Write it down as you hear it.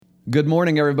Good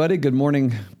morning, everybody. Good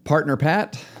morning, partner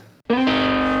Pat. Morning,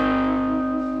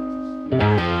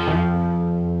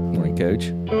 Coach.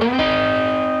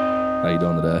 How you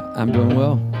doing today? I'm doing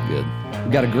well. Good.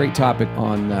 We've got a great topic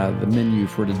on the menu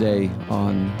for today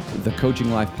on the Coaching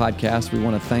Life podcast. We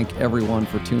want to thank everyone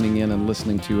for tuning in and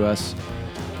listening to us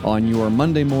on your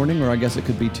Monday morning, or I guess it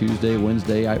could be Tuesday,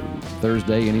 Wednesday,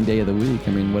 Thursday, any day of the week.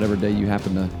 I mean, whatever day you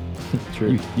happen to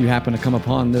you happen to come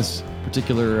upon this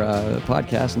particular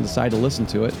podcast and decide to listen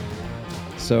to it.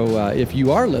 So if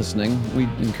you are listening, we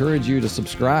encourage you to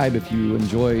subscribe if you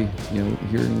enjoy,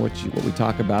 hearing what we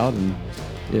talk about, and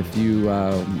if you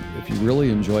really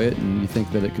enjoy it and you think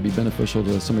that it could be beneficial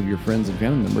to some of your friends and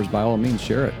family members, by all means,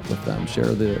 share it with them. Share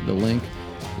the link,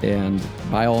 and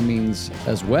by all means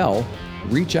as well,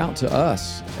 reach out to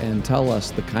us and tell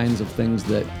us the kinds of things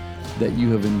that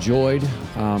you have enjoyed,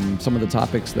 some of the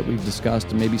topics that we've discussed,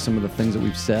 and maybe some of the things that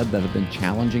we've said that have been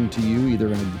challenging to you, either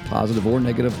in a positive or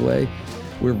negative way.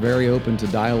 We're very open to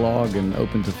dialogue and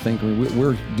open to think. I mean,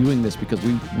 we're doing this because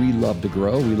we love to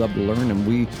grow, we love to learn, and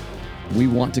we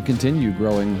want to continue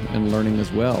growing and learning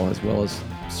as well as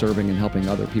serving and helping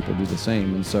other people do the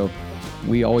same. And so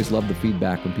we always love the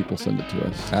feedback when people send it to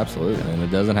us. Absolutely, and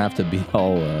it doesn't have to be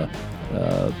all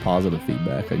positive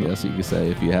feedback. I guess you could say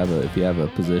if you have a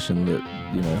position that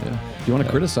If you want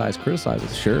to criticize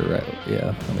us. Sure, right?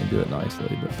 Yeah, I mean, do it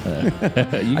nicely,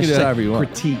 but you can do it however you want.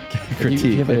 Critique.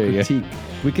 Critique. Give a critique.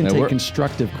 We can take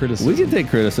constructive criticism. We can take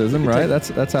criticism, right?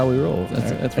 That's how we roll.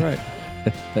 That's right.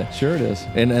 Sure it is.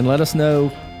 And let us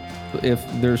know if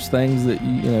there's things that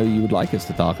you would like us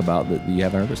to talk about that you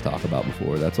haven't heard us talk about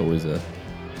before. That's always a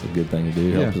good thing to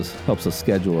do. Helps us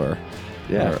schedule our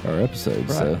episodes.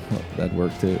 Right. So that'd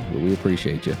work too. But we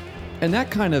appreciate you. And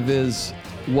that kind of is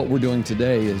what we're doing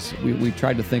today. Is we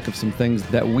tried to think of some things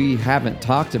that we haven't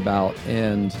talked about,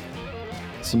 and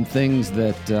some things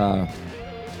that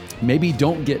maybe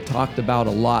don't get talked about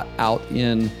a lot out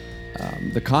in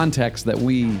the context that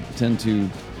we tend to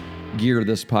gear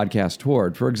this podcast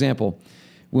toward. For example,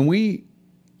 when we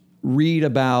read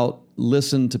about,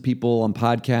 listen to people on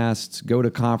podcasts, go to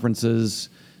conferences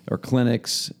or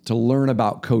clinics to learn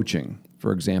about coaching,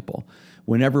 for example,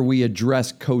 whenever we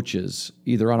address coaches,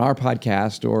 either on our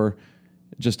podcast or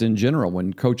just in general,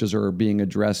 when coaches are being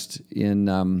addressed in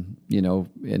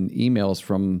in emails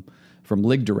from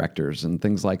league directors and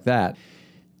things like that,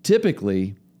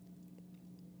 typically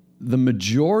the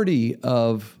majority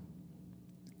of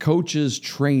coaches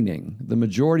training, the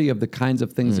majority of the kinds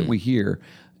of things that we hear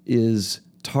is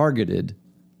targeted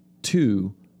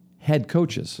to head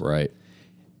coaches. Right.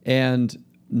 And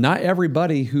not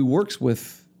everybody who works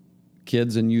with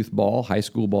kids in youth ball, high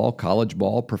school ball, college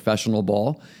ball, professional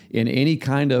ball, in any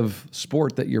kind of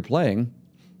sport that you're playing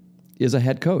is a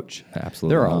head coach.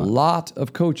 Absolutely. There are a lot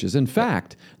of coaches. In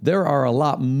fact, there are a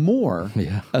lot more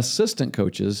assistant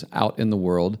coaches out in the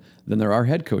world than there are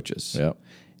head coaches. Yep.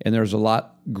 And there's a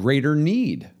lot greater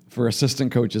need for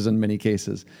assistant coaches in many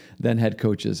cases than head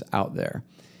coaches out there.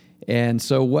 And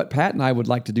so what Pat and I would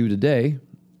like to do today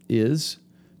is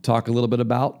talk a little bit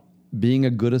about being a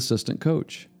good assistant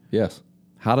coach. Yes.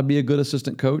 How to be a good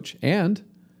assistant coach and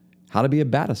how to be a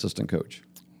bad assistant coach.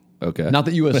 Okay. Not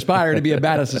that you aspire to be a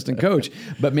bad assistant coach,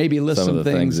 but maybe list some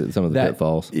things, some of the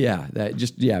pitfalls. Yeah,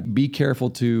 be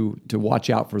careful to watch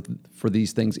out for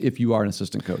these things if you are an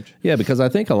assistant coach. Yeah, because I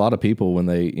think a lot of people when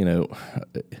they,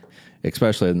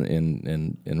 especially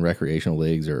in recreational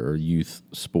leagues or youth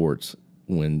sports,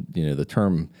 when the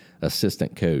term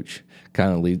assistant coach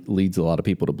kind of leads a lot of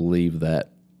people to believe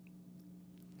that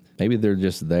maybe they're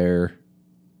just there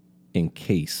in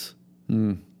case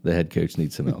the head coach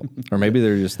needs some help, or maybe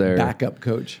they're just there backup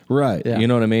coach, right? Yeah. You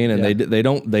know what I mean? And they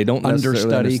don't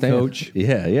understudy understand. Coach.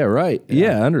 Yeah, right.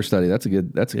 Yeah, understudy. That's a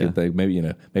good thing. Maybe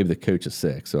maybe the coach is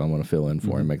sick, so I'm going to fill in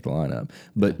for him, make the lineup.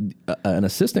 But an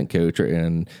assistant coach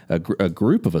and a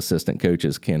group of assistant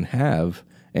coaches can have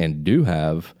and do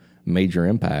have major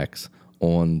impacts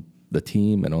on the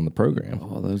team and on the program.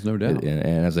 Oh, there's no doubt.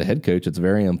 And as a head coach, it's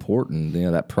very important.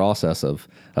 That process of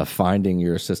finding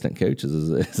your assistant coaches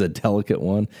is a delicate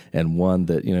one, and one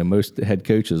that most head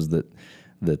coaches that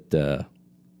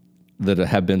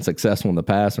have been successful in the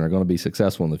past and are going to be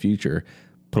successful in the future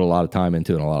put a lot of time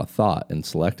into and a lot of thought in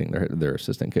selecting their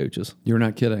assistant coaches. You're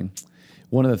not kidding.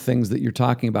 One of the things that you're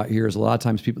talking about here is a lot of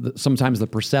times sometimes the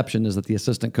perception is that the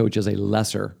assistant coach is a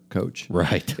lesser coach.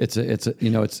 Right. It's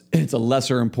a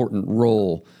lesser important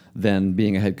role than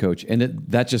being a head coach, and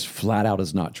that just flat out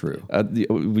is not true.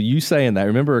 You saying that?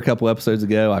 Remember a couple episodes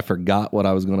ago, I forgot what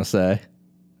I was going to say.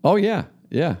 Oh yeah.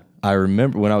 I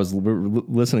remember when I was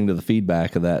listening to the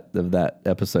feedback of that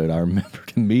episode, I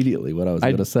remembered immediately what I was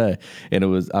going to say, and I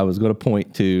was going to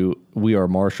point to We Are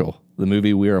Marshall, the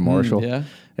movie We Are Marshall, yeah.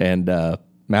 And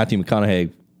Matthew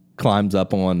McConaughey climbs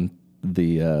up on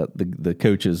the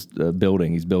coach's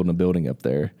building. He's building a building up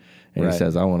there, and he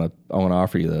says, "I want to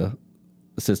offer you the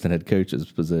assistant head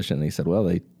coach's position." And he said, "Well,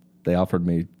 they offered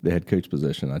me the head coach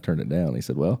position. I turned it down." He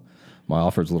said, "Well, my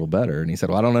offer's a little better." And he said,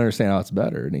 "Well, I don't understand how it's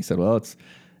better." And he said, "Well,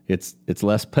 it's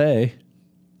less pay,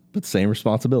 but same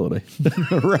responsibility."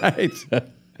 Right.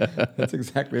 That's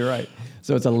exactly right.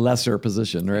 So it's a lesser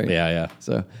position, right? Yeah.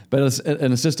 So, but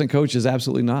an assistant coach is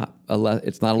absolutely not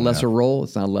it's not a lesser role.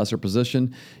 It's not a lesser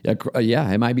position.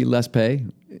 Yeah, it might be less pay,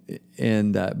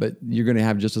 and but you're going to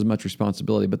have just as much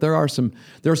responsibility. But there are some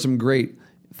great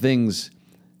things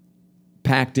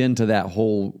packed into that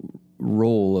whole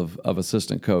role of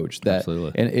assistant coach.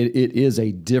 Absolutely. And it is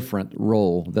a different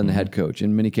role than the head coach.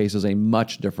 In many cases, a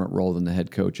much different role than the head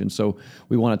coach. And so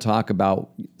we want to talk about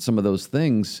some of those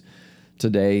things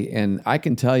today. And I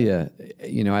can tell you,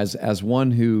 as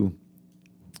one who,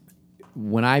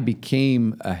 when I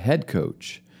became a head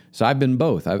coach, so I've been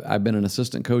both. I've been an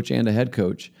assistant coach and a head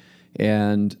coach,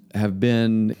 and have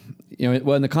been,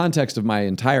 in the context of my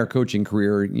entire coaching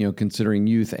career, considering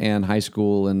youth and high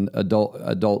school and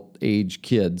adult age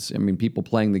kids, people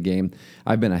playing the game,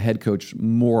 I've been a head coach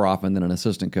more often than an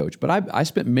assistant coach. But I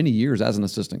spent many years as an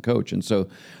assistant coach, and so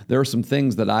there are some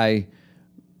things that I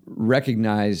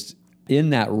recognized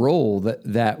in that role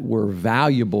that were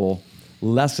valuable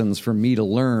lessons for me to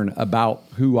learn about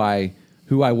who I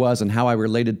was and how I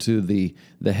related to the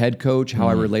head coach, how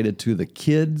I related to the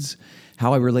kids,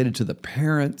 how I related to the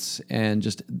parents, and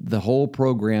just the whole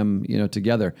program,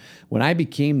 together. When I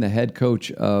became the head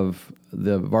coach of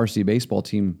the varsity baseball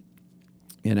team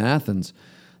in Athens,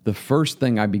 the first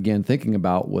thing I began thinking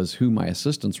about was who my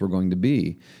assistants were going to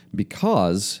be,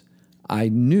 because I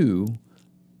knew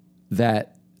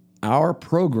that our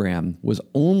program was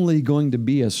only going to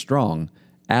be as strong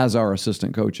as our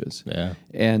assistant coaches. Yeah.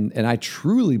 And I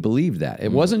truly believe that.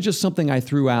 It wasn't just something I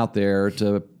threw out there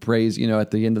to praise,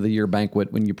 at the end of the year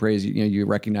banquet when you praise, you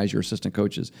recognize your assistant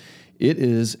coaches. It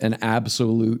is an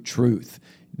absolute truth.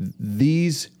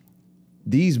 These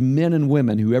men and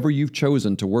women, whoever you've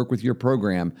chosen to work with your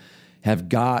program, have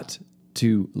got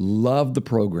to love the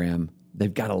program.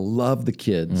 They've got to love the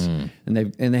kids, and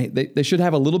they should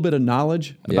have a little bit of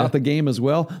knowledge about the game as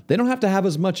well. They don't have to have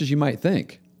as much as you might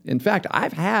think. In fact,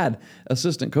 I've had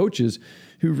assistant coaches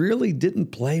who really didn't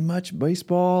play much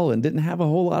baseball and didn't have a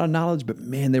whole lot of knowledge, but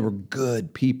man, they were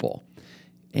good people.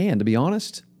 And to be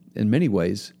honest, in many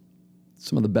ways,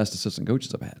 some of the best assistant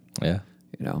coaches I've had.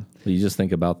 Yeah. You just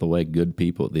think about the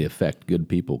effect good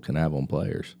people can have on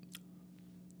players.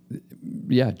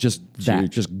 Yeah, just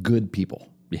good people.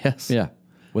 Yes. Yeah.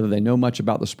 Whether they know much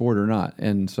about the sport or not.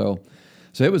 And so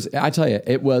it was, I tell you,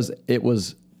 it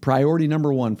was priority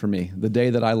number one for me the day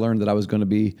that I learned that I was going to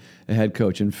be a head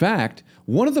coach. In fact,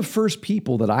 one of the first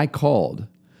people that I called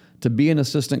to be an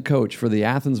assistant coach for the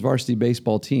Athens varsity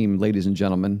baseball team, ladies and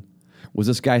gentlemen, was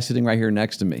this guy sitting right here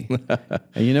next to me.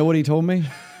 And you know what he told me?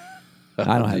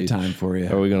 I don't have time for you.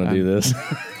 Are we going to do this?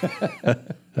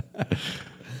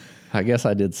 I guess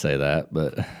I did say that,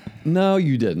 but... No,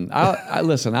 you didn't.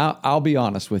 Listen, I'll be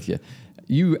honest with you.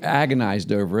 You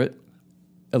agonized over it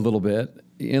a little bit,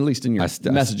 at least in your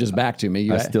messages back to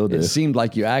me. I still do. It seemed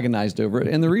like you agonized over it.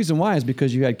 And the reason why is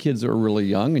because you had kids that were really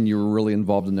young and you were really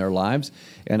involved in their lives.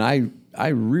 And I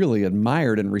really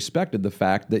admired and respected the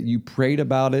fact that you prayed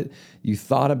about it, you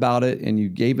thought about it, and you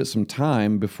gave it some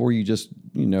time before you just,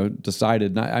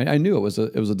 decided. And I knew it was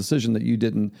a decision that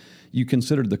you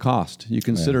considered the cost. You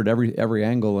considered every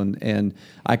angle, and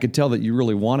I could tell that you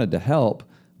really wanted to help,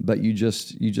 but you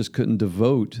just couldn't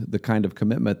devote the kind of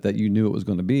commitment that you knew it was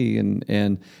going to be,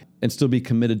 and still be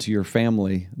committed to your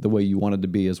family the way you wanted to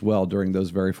be as well during those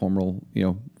very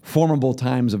formable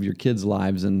times of your kids'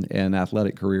 lives and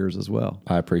athletic careers as well.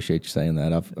 I appreciate you saying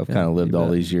that. I've kind of lived all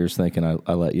these years thinking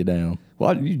I let you down.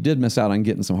 Well, you did miss out on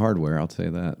getting some hardware, I'll tell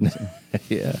you that.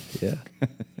 Yeah.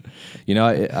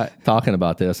 I talking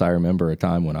about this, I remember a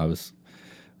time when I was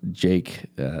Jake,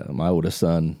 my oldest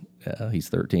son, he's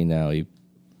 13 now.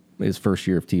 His first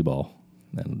year of T-ball,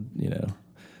 and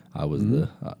I was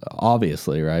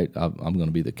obviously right. I'm going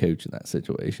to be the coach in that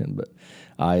situation, but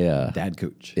dad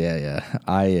coach. Yeah.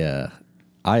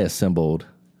 I assembled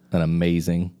an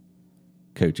amazing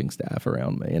coaching staff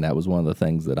around me, and that was one of the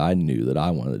things that I knew that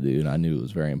I wanted to do, and I knew it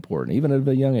was very important, even at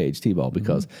a young age, T-ball,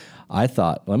 because I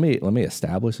thought, let me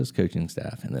establish this coaching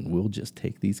staff, and then we'll just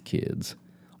take these kids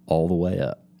all the way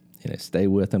up. Stay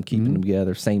with them, keeping them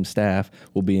together. Same staff,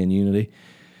 we'll be in unity.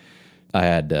 I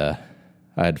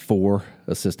had 4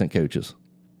 assistant coaches,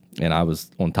 and I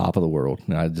was on top of the world.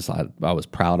 And I was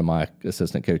proud of my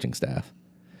assistant coaching staff.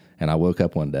 And I woke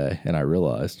up one day and I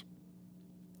realized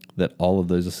that all of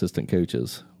those assistant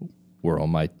coaches were on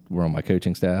my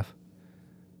coaching staff,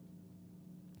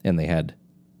 and they had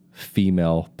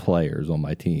female players on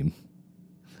my team.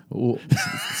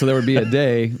 So there would be a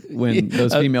day when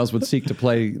those females would seek to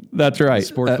play. That's right.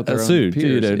 Sports with their own suit.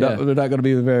 peers. They're not going to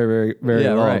be very, very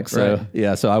long. Right, so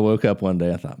right. So I woke up one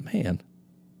day. I thought, man,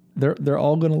 they're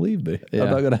all going to leave me. Yeah.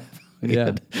 I'm not going to.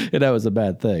 Yeah. And that was a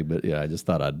bad thing, but I just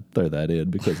thought I'd throw that in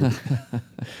because of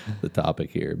the topic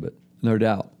here. But No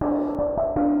doubt.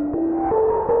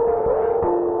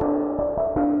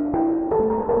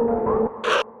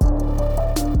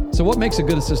 So what makes a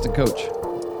good assistant coach?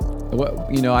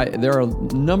 There are a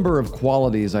number of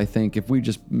qualities, I think, if we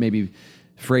just maybe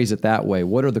phrase it that way.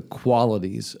 What are the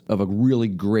qualities of a really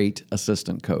great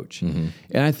assistant coach? Mm-hmm.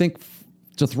 And I think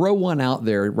to throw one out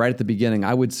there right at the beginning,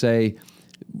 I would say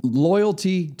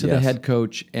loyalty to the head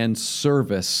coach and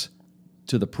service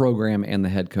to the program and the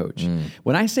head coach.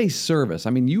 When I say service, I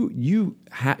mean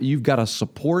you've got to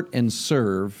support and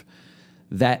serve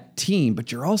that team, but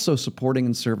you're also supporting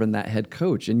and serving that head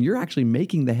coach, and you're actually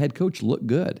making the head coach look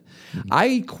good. Mm-hmm. I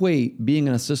equate being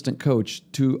an assistant coach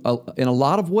to, in a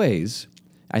lot of ways,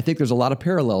 I think there's a lot of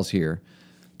parallels here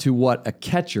to what a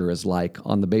catcher is like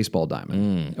on the baseball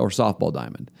diamond or softball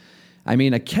diamond. I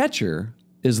mean, a catcher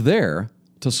is there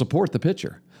to support the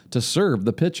pitcher, to serve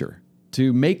the pitcher,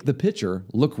 to make the pitcher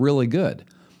look really good.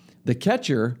 The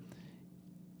catcher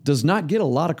does not get a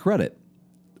lot of credit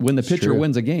when the pitcher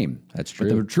wins a game. That's true.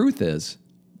 But the truth is,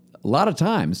 a lot of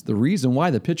times, the reason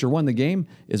why the pitcher won the game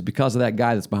is because of that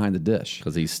guy that's behind the dish.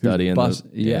 Because he's studying.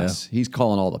 He's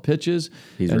calling all the pitches.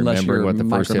 He's unless remembering you're what the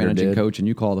first hitter micromanaging did. coach and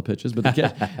you call the pitches. But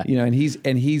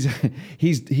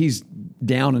he's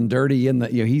down and dirty in the.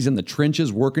 He's in the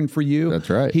trenches working for you. That's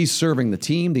right. He's serving the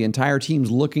team. The entire team's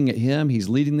looking at him. He's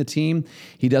leading the team.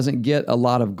 He doesn't get a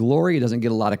lot of glory. He doesn't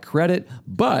get a lot of credit.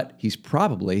 But he's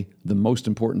probably the most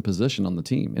important position on the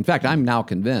team. In fact, I'm now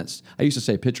convinced. I used to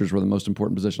say pitchers were the most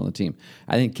important position on the team.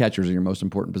 I think catchers are your most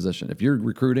important position. If you're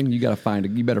recruiting, you better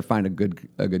find a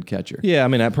good catcher. Yeah, I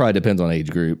mean that probably depends on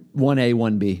age group. 1A,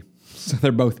 1B. So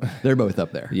they're both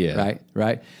up there. Yeah.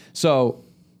 Right. So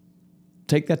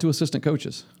take that to assistant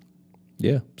coaches.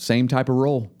 Yeah. Same type of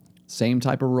role.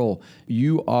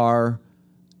 You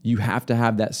have to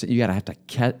have that. You have to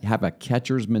have a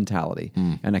catcher's mentality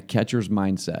and a catcher's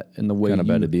mindset in the way Kind of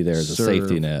you better be there as a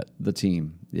safety net. The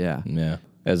team. Yeah. Yeah.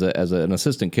 As an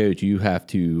assistant coach, you have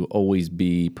to always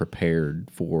be prepared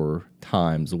for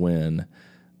times when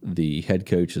the head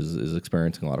coach is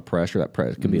experiencing a lot of pressure. That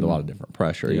can be a lot of different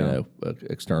pressure,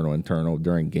 external, internal,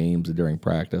 during games, during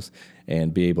practice,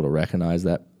 and be able to recognize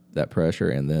that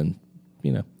pressure and then,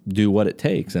 do what it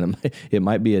takes. And it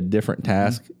might be a different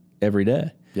task every day.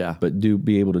 Yeah. But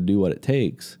be able to do what it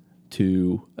takes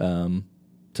to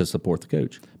support the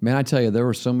coach. Man, I tell you, there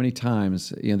were so many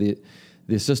times,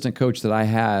 the assistant coach that I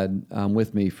had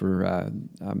with me for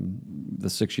the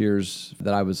 6 years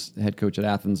that I was head coach at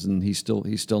Athens, and he's still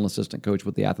an assistant coach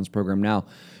with the Athens program now,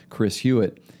 Chris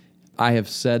Hewitt. I have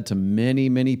said to many,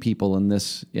 many people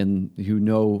who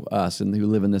know us and who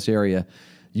live in this area,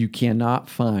 you cannot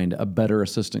find a better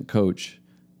assistant coach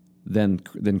than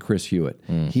Chris Hewitt.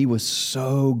 He was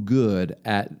so good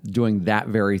at doing that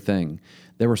very thing.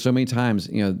 There were so many times,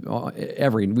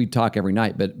 we'd talk every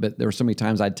night, but there were so many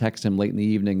times I'd text him late in the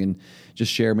evening and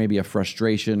just share maybe a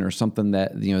frustration or something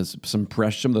that, some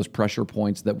of those pressure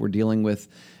points that we're dealing with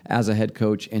as a head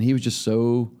coach. And he was just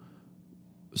so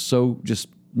just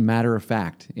matter of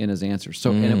fact in his answers.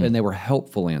 So, and they were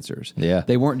helpful answers. Yeah.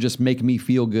 They weren't just make me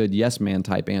feel good, yes man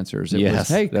type answers. It was,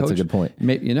 hey, that's coach, a good point.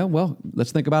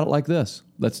 Let's think about it like this.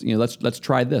 Let's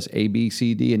try this A, B,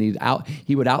 C, D, and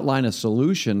he would outline a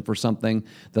solution for something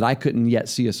that I couldn't yet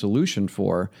see a solution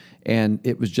for, and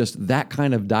it was just that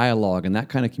kind of dialogue and that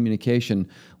kind of communication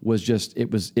was just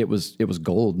it was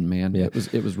golden, man. Yeah.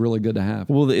 It was really good to have.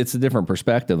 Well, it's a different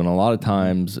perspective, and a lot of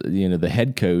times, the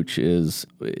head coach is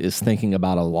thinking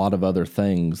about a lot of other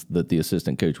things that the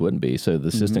assistant coach wouldn't be. So the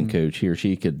assistant coach, he or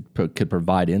she could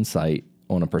provide insight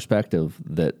on a perspective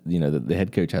that that the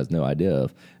head coach has no idea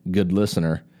of. Good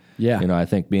listener. Yeah. I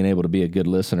think being able to be a good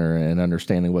listener and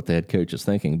understanding what the head coach is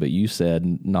thinking, but you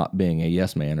said not being a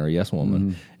yes man or a yes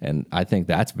woman. And I think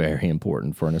that's very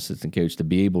important for an assistant coach to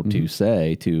be able to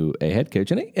say to a head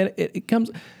coach. And it comes,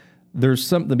 there's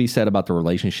something to be said about the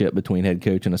relationship between head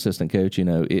coach and assistant coach.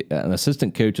 An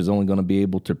assistant coach is only going to be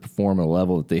able to perform at a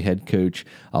level that the head coach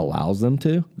allows them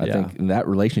to. I think that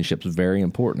relationship is very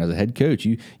important. As a head coach,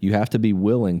 you have to be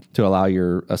willing to allow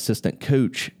your assistant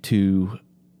coach to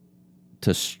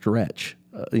stretch.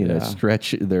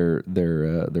 Stretch their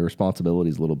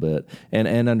responsibilities a little bit,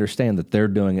 and understand that they're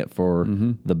doing it for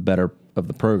the better of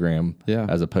the program,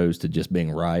 as opposed to just being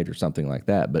right or something like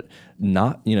that. But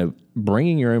not,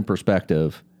 bringing your own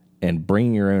perspective and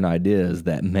bringing your own ideas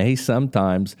that may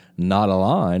sometimes not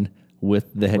align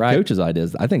with the head coach's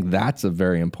ideas. I think that's a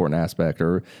very important aspect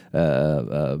or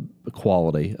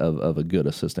quality of a good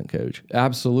assistant coach.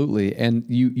 Absolutely, and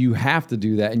you have to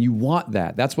do that, and you want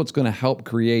that. That's what's going to help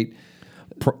create.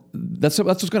 That's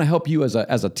what's going to help you as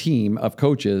a team of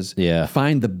coaches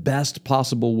find the best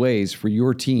possible ways for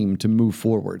your team to move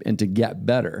forward and to get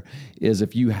better. Is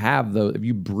if you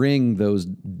bring those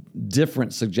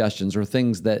different suggestions or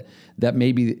things that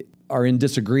maybe are in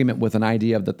disagreement with an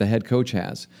idea that the head coach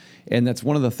has, and that's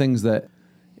one of the things that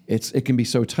it can be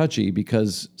so touchy,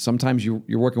 because sometimes you're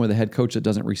working with a head coach that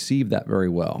doesn't receive that very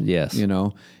well. Yes.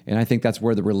 And I think that's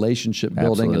where the relationship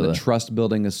building and the trust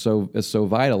building is so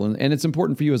vital. And it's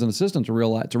important for you as an assistant to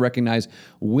recognize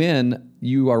when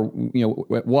you are,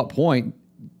 at what point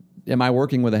am I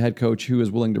working with a head coach who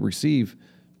is willing to receive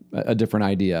a different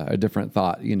idea, a different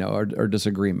thought, or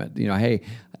disagreement. Hey,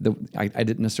 I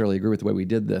didn't necessarily agree with the way we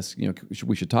did this.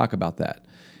 We should talk about that.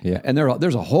 Yeah. And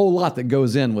there's a whole lot that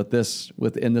goes in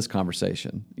in this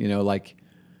conversation. Like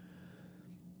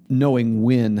knowing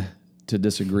when to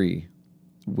disagree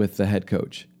with the head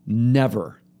coach.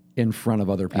 Never in front of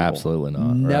other people. Absolutely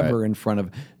not. Never in front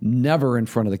of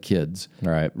the kids.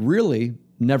 Right. Really,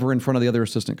 never in front of the other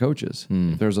assistant coaches.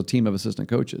 If there's a team of assistant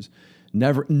coaches.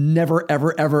 Never,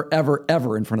 ever, ever, ever,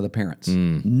 ever in front of the parents.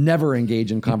 Never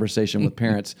engage in conversation with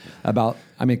parents about,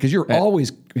 because you're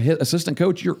always, assistant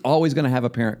coach, you're always going to have a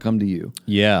parent come to you.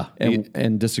 Yeah.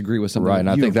 And disagree with something. Right, and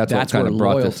I think that's what kind where of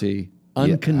brought loyalty,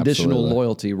 unconditional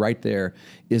loyalty right there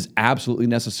is absolutely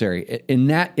necessary. In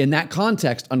that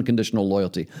context, unconditional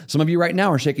loyalty. Some of you right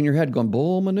now are shaking your head going,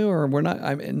 bull manure, we're not,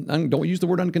 don't use the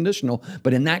word unconditional,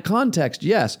 but in that context,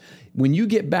 yes. When you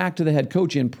get back to the head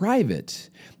coach in private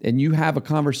and you have a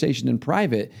conversation in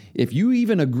private, if you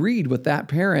even agreed with that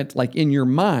parent, like in your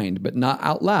mind, but not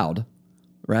out loud,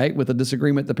 right, with a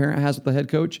disagreement the parent has with the head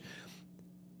coach,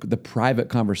 the private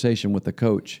conversation with the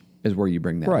coach is where you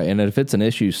bring that. Right, and if it's an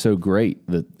issue so great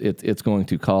that it's going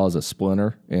to cause a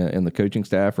splinter in the coaching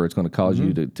staff, or it's going to cause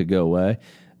you to go away,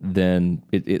 then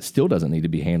it still doesn't need to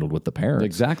be handled with the parents.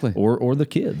 Exactly. Or the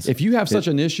kids. If you have such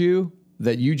an issue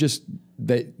that you just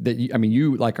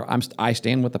I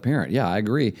stand with the parent. Yeah, I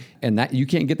agree. And that you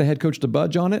can't get the head coach to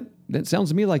budge on it, that sounds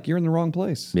to me like you're in the wrong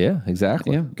place. Yeah,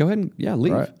 exactly. Yeah, go ahead and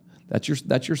leave. Right. That's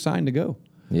your sign to go.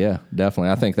 Yeah,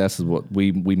 definitely. I think that's what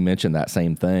we mentioned that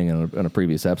same thing in a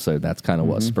previous episode. That's kind of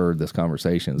what spurred this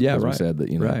conversation. Yeah, right. We said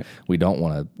that we don't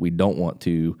want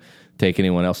to take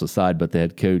anyone else's side but the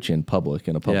head coach in a public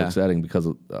setting, because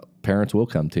parents will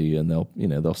come to you and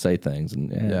they'll say things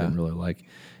and I didn't really like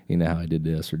how I did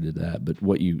this or did that. But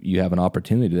what you have an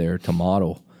opportunity there to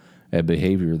model a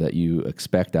behavior that you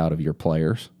expect out of your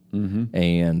players,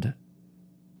 and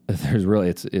there's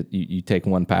really you take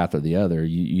one path or the other.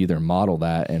 You either model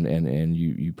that and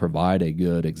you provide a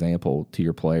good example to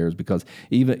your players, because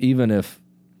even if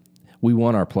we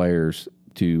want our players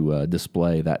to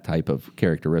display that type of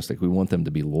characteristic, we want them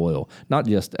to be loyal, not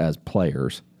just as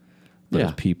players, but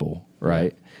as people,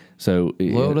 right? So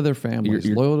loyal to their families,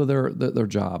 loyal to their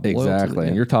job. Exactly.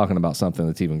 And you're talking about something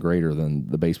that's even greater than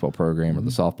the baseball program or the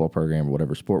softball program or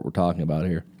whatever sport we're talking about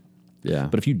here. Yeah.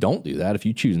 But if you don't do that, if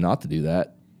you choose not to do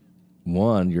that,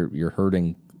 one, you're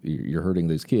hurting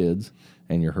these kids,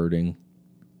 and you're hurting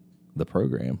the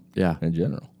program in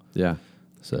general. Yeah.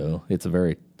 So it's a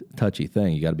very touchy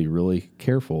thing. You got to be really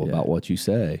careful about what you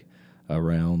say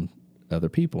around other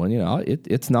people, and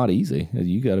it's not easy.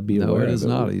 You got to be aware. No, it is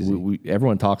not easy.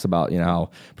 Everyone talks about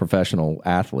how professional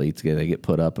athletes they get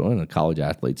put up, and college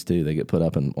athletes too. They get put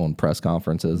up on press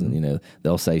conferences, and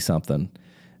they'll say something,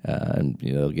 and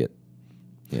they'll get.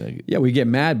 We get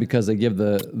mad because they give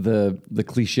the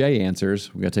cliche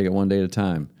answers. We got to take it one day at a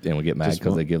time. And we get mad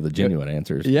because they give the genuine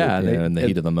answers. Yeah. In the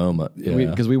heat of the moment.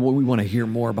 Because we want to hear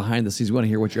more behind the scenes. We want to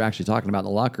hear what you're actually talking about in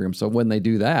the locker room. So when they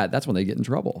do that, that's when they get in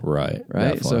trouble. Right.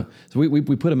 So we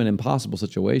put them in impossible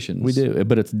situations. We do.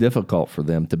 But it's difficult for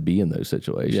them to be in those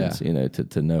situations,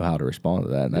 to know how to respond to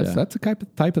that. And that's the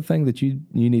type of thing that you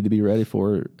need to be ready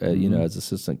for, as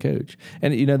assistant coach.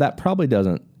 And, that probably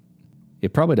doesn't,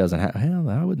 it probably doesn't happen.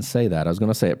 I wouldn't say that. I was going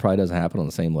to say it probably doesn't happen on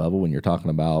the same level when you're talking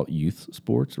about youth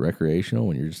sports, recreational,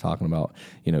 when you're just talking about,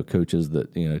 coaches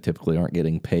that, typically aren't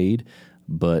getting paid.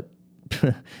 But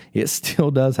it still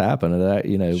does happen. That,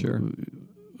 Sure.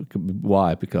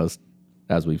 Why? Because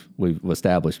as we've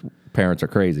established, parents are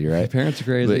crazy, right? Parents are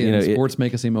crazy, But, and sports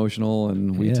make us emotional,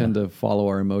 and we Yeah. tend to follow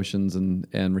our emotions and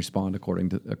respond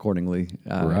accordingly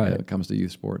Right. when it comes to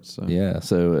youth sports. So. Yeah.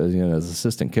 So as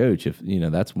assistant coach, if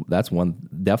that's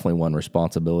definitely one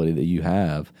responsibility that you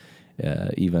have,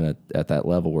 even at that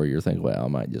level where you're thinking, well, I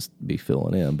might just be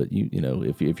filling in. But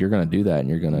if you're going to do that and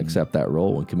you're going to accept that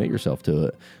role and commit yourself to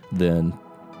it, then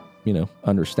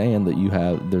understand that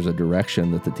there's a direction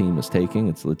that the team is taking.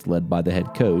 It's led by the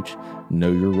head coach.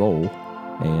 Know your role,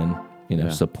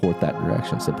 and support that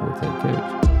direction. Support the head coach.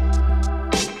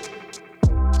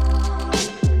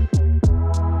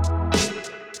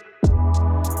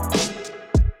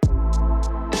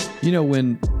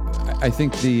 When I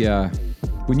think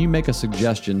when you make a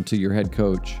suggestion to your head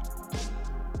coach,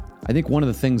 I think one of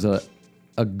the things a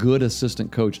good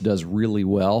assistant coach does really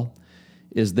well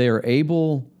is they are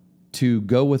able to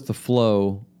go with the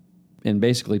flow and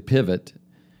basically pivot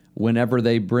whenever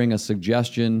they bring a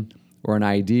suggestion or an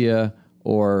idea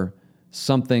or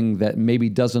something that maybe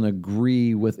doesn't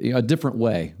agree with a different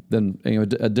way than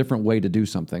a different way to do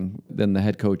something than the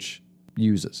head coach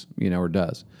uses, or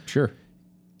does. Sure.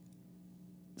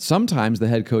 Sometimes the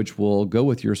head coach will go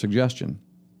with your suggestion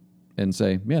and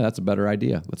say, yeah, that's a better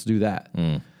idea. Let's do that.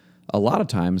 A lot of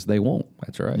times they won't.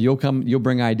 That's right. You'll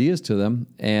bring ideas to them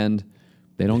and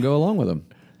they don't go along with them.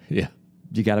 Yeah.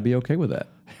 You got to be okay with that.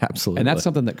 Absolutely. And that's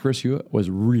something that Chris Hewitt was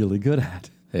really good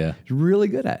at. Yeah. Really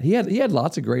good at. He had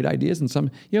lots of great ideas, and some,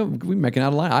 we making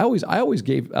out a line. I always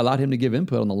allowed him to give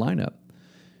input on the lineup.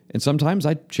 And sometimes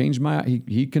I changed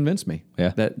he convinced me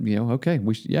that, okay,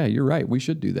 you're right. We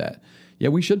should do that. Yeah,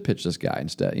 we should pitch this guy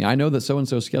instead. I know that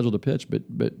so-and-so is scheduled to pitch,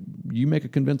 but you make a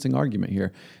convincing argument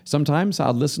here. Sometimes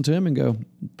I'll listen to him and go,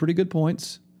 pretty good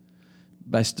points,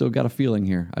 but I still got a feeling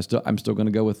here. I'm still going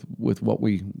to go with what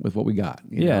we got.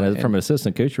 And from an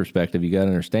assistant coach perspective, you got to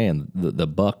understand the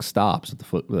buck stops at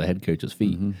the head coach's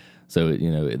feet. Mm-hmm. So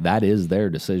that is their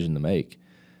decision to make.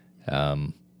 They're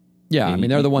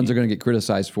the ones that are going to get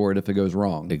criticized for it if it goes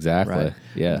wrong. Exactly. Right?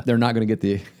 Yeah, they're not going to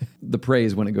get the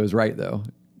praise when it goes right, though.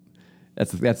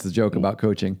 That's the joke about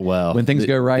coaching. Well, when things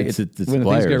go right, it's when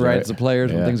players, things go right, right? It's the players.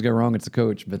 Yeah. When things go wrong, it's the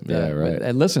coach. But right.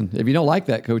 And listen, if you don't like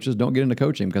that, coaches, don't get into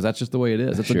coaching because that's just the way it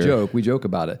is. It's a joke. We joke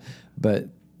about it, but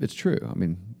it's true. I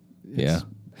mean,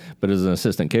 But as an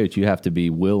assistant coach, you have to be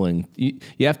willing.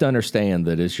 You have to understand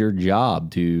that it's your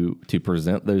job to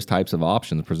present those types of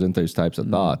options, present those types of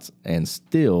thoughts, and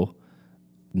still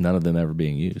none of them ever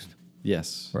being used.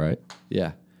 Yes. Right.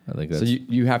 Yeah. I think that's so.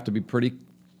 You have to be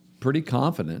pretty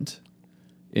confident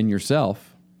in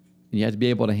yourself. And you have to be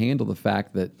able to handle the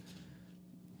fact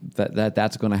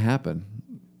that's going to happen.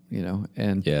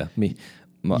 And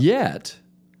yet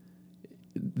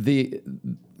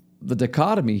the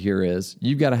dichotomy here is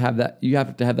you have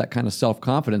to have that kind of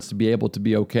self-confidence to be able to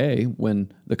be okay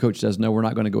when the coach says, no, we're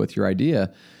not going to go with your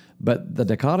idea. But the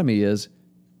dichotomy is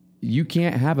you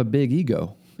can't have a big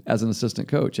ego as an assistant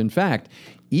coach. In fact,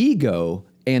 ego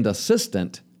and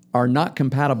assistant are not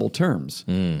compatible terms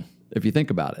if you think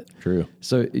about it. True.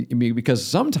 So, because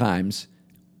sometimes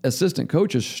assistant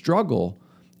coaches struggle,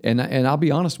 and I'll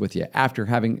be honest with you, after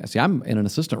I'm in an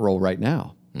assistant role right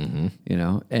now,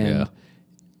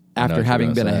 after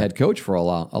having been a head coach for a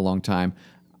long time,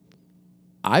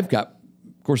 I've got,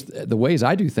 of course, the ways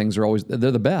I do things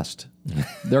they're the best.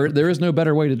 There is no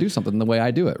better way to do something than the way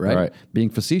I do it, right? Being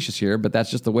facetious here, but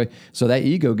that's just the way. So that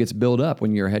ego gets built up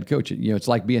when you're a head coach. It's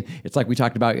like we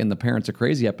talked about in the Parents Are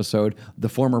Crazy episode, the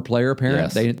former player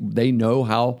parent, they know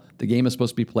how the game is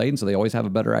supposed to be played, and so they always have a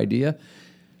better idea.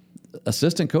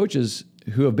 Assistant coaches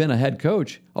who have been a head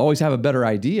coach always have a better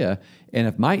idea, and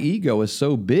if my ego is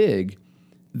so big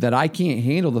that I can't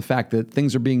handle the fact that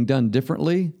things are being done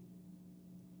differently,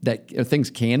 that things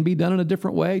can be done in a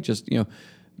different way, just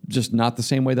not the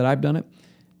same way that I've done it,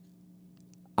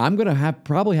 I'm going to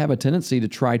probably have a tendency to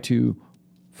try to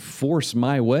force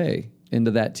my way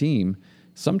into that team.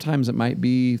 Sometimes it might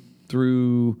be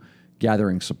through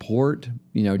gathering support,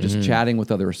 just chatting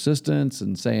with other assistants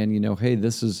and saying, hey,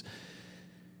 this is,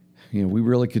 we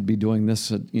really could be doing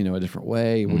this, a different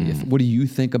way. What do you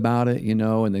think about it?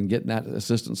 And then getting that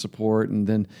assistant support, and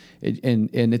then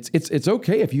it's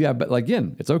okay if you have, but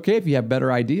again, it's okay if you have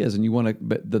better ideas and you want to.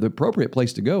 But the appropriate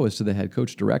place to go is to the head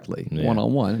coach directly,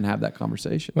 one-on-one, and have that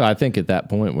conversation. Well, I think at that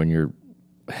point when you're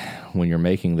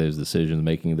making those decisions,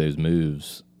 making those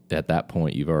moves, at that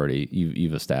point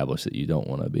you've established that you don't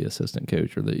want to be assistant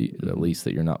coach, or at least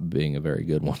that you're not being a very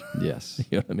good one. Yes.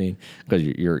 You know what I mean? Because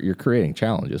you're creating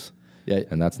challenges. Yeah.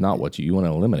 And that's not what you want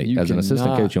to eliminate. As an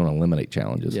assistant coach, you want to eliminate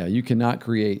challenges. Yeah, you cannot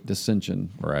create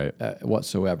dissension Right.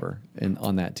 Whatsoever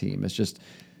on that team. It's just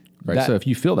Right. So if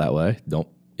you feel that way, don't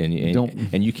and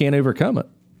you can't overcome it.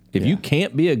 If you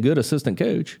can't be a good assistant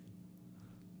coach,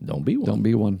 don't be one. Don't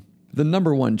be one. The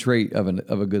number one trait of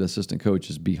a good assistant coach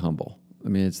is be humble. I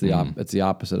mean, it's the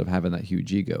opposite of having that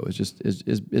huge ego. It's just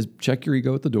is check your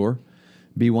ego at the door.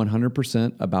 Be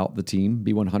 100% about the team.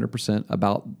 Be 100%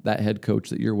 about that head coach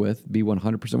that you're with. Be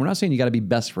 100%. We're not saying you got to be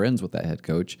best friends with that head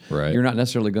coach. Right. You're not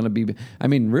necessarily going to be. I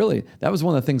mean, really, that was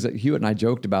one of the things that Hewitt and I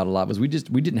joked about a lot. Was we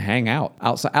didn't hang out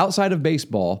outside of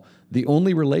baseball. The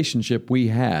only relationship we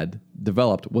had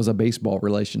developed was a baseball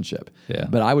relationship. Yeah.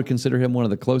 But I would consider him one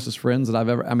of the closest friends that I've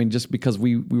ever. I mean, just because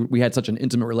we had such an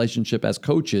intimate relationship as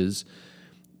coaches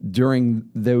during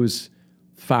those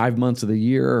 5 months of the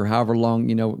year, or however long,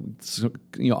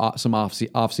 some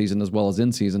off season as well as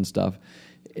in season stuff,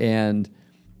 and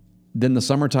then the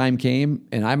summertime came,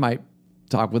 and I might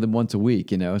talk with him once a week,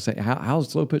 say how's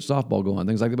slow pitch softball going,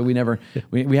 things like that. But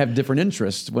we have different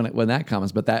interests when that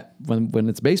comes. But that when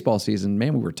it's baseball season,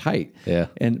 man, we were tight. Yeah.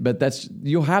 But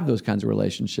you'll have those kinds of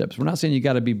relationships. We're not saying you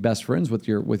got to be best friends with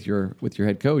your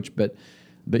head coach, but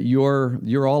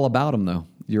you're all about them though.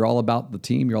 You're all about the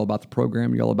team. You're all about the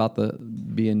program. You're all about the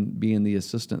being the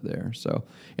assistant there. So,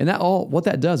 and what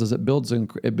that does is it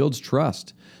builds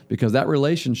trust, because that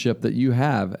relationship that you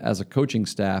have as a coaching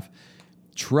staff,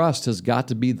 trust has got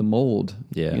to be the mold.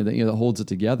 Yeah. That holds it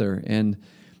together. And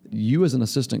you as an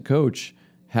assistant coach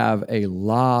have a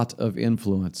lot of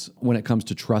influence when it comes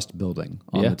to trust building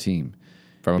on the team.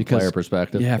 From a player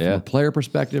perspective. Yeah, from a player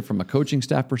perspective, from a coaching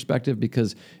staff perspective,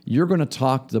 because you're going to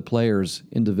talk to the players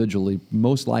individually,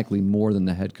 most likely more than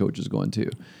the head coach is going to.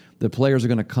 The players are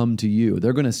going to come to you.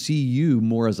 They're going to see you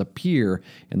more as a peer,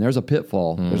 and there's a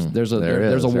pitfall. There's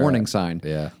a warning sign.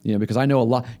 Yeah. Because I know a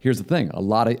lot. Here's the thing: a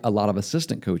lot of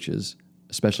assistant coaches,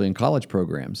 especially in college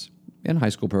programs and high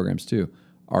school programs too,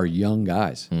 are young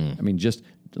guys. I mean, just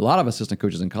a lot of assistant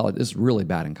coaches in college. This is really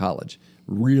bad in college.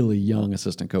 Really young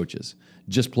assistant coaches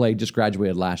just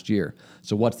graduated last year.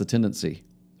 So what's the tendency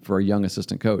for a young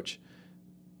assistant coach?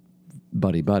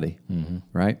 Buddy,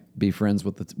 right? Be friends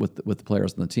with the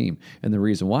players on the team. And the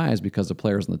reason why is because the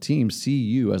players on the team see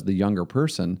you as the younger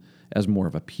person as more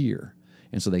of a peer.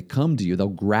 And so they come to you, they'll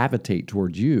gravitate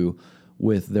towards you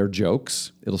with their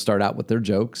jokes. It'll start out with their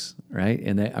jokes, right?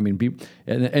 And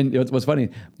what's funny,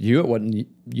 Hewitt wasn't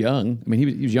young. I mean,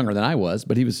 he was younger than I was,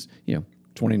 but he was,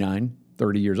 29,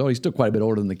 30 years old. He's still quite a bit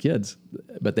older than the kids,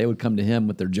 but they would come to him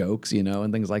with their jokes,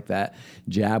 and things like that,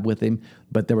 jab with him.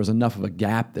 But there was enough of a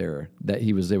gap there that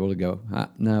he was able to go,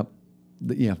 no,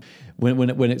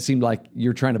 when it seemed like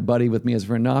you're trying to buddy with me as a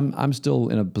friend, no, I'm still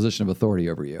in a position of authority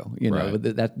over you. Right.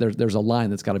 That there's a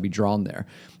line that's got to be drawn there.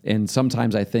 And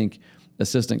sometimes I think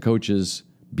assistant coaches,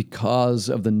 because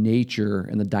of the nature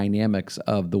and the dynamics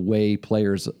of the way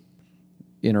players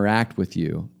interact with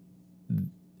you,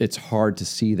 it's hard to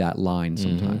see that line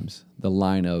sometimes. The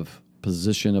line of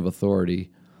position of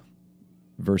authority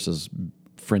versus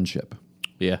friendship.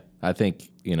 Yeah, I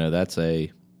think that's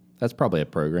probably a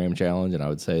program challenge, and I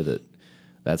would say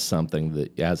that's something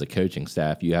that as a coaching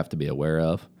staff you have to be aware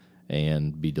of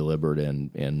and be deliberate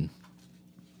in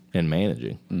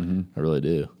managing. I really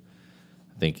do.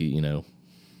 I think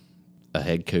a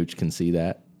head coach can see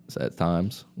that at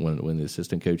times when the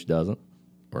assistant coach doesn't,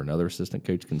 or another assistant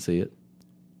coach can see it.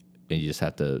 And you just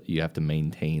have to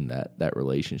maintain that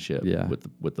relationship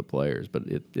with the players. But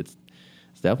it's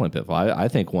definitely a pitfall. I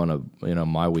think one of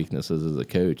my weaknesses as a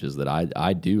coach is that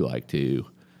I do like to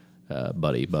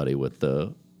buddy with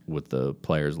the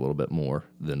players a little bit more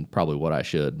than probably what I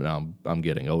should. But I'm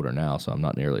getting older now, so I'm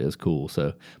not nearly as cool.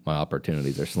 So my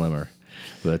opportunities are slimmer.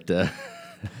 But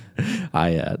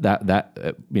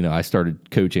I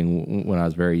started coaching when I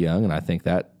was very young, and I think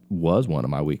that was one of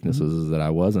my weaknesses is that I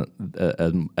wasn't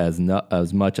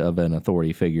as much of an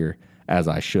authority figure as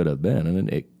I should have been, and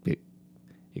it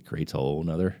creates a whole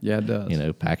another it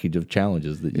does. Package of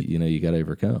challenges that you got to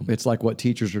overcome. It's like what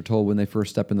teachers are told when they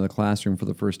first step into the classroom for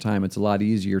the first time. It's a lot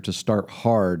easier to start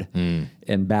hard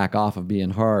and back off of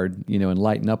being hard, and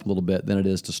lighten up a little bit than it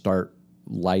is to start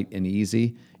light and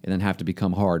easy and then have to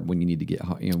become hard when you need to get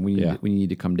when you need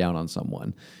to come down on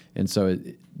someone. And so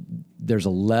there's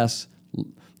less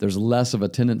of a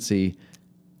tendency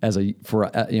as a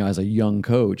young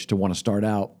coach to want to start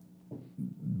out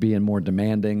being more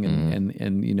demanding and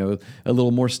a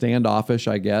little more standoffish,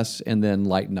 I guess, and then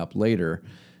lighten up later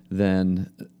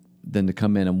than than to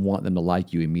come in and want them to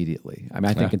like you immediately. I mean,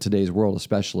 I think in today's world,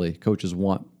 especially, coaches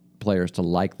want players to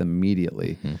like them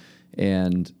immediately,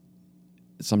 and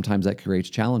sometimes that creates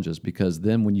challenges because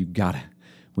then when you gotta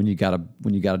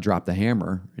drop the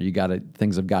hammer, we've got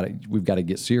to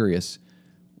get serious.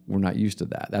 We're not used to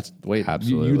that. That's the way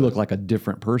you look like a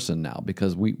different person now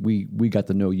because we got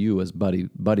to know you as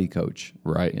buddy coach.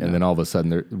 Right. And then all of a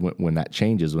sudden when that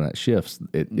changes, when that shifts,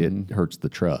 it hurts the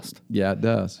trust. Yeah, it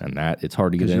does. And it's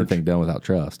hard to get anything done without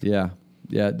trust. Yeah.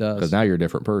 Yeah, it does. Because now you're a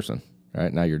different person,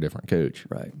 right? Now you're a different coach.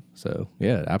 Right. So,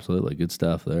 yeah, absolutely. Good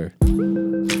stuff there.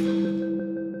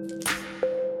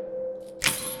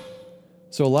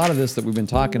 So a lot of this that we've been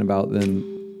talking about,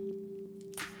 then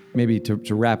maybe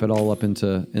to wrap it all up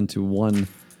into one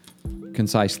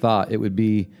concise thought, it would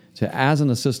be to, as an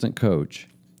assistant coach,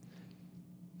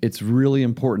 it's really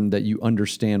important that you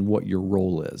understand what your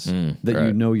role is, that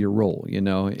you know your role,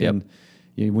 and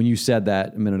when you said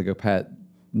that a minute ago, Pat,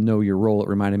 know your role, it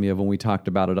reminded me of when we talked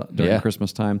about it during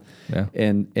Christmas time. Yeah.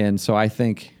 And so I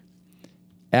think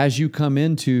as you come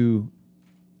into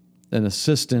an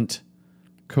assistant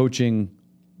coaching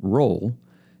role,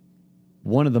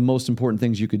 one of the most important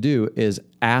things you could do is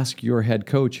ask your head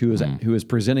coach who is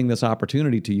presenting this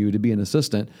opportunity to you to be an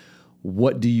assistant,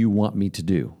 what do you want me to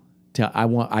do? I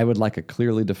would like a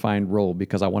clearly defined role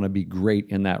because I want to be great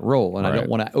in that role and I don't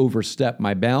want to overstep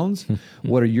my bounds.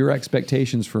 What are your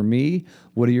expectations for me?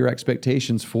 What are your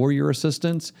expectations for your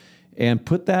assistants? And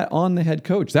put that on the head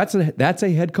coach. That's a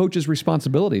head coach's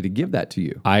responsibility to give that to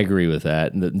you. I agree with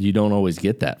that. And you don't always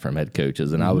get that from head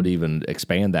coaches. And I would even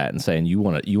expand that and saying you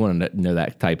want to know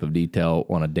that type of detail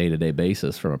on a day-to-day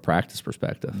basis from a practice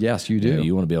perspective. Yes, you do.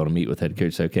 You want to be able to meet with head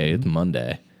coach. Say, okay, it's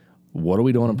Monday. What are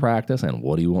we doing in practice, and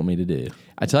what do you want me to do?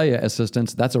 I tell you,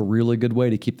 assistants, that's a really good way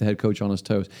to keep the head coach on his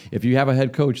toes. If you have a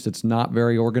head coach that's not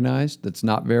very organized,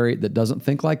 that doesn't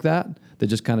think like that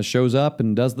just kind of shows up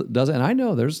and does it. And I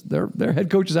know there are head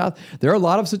coaches out. There are a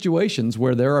lot of situations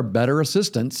where there are better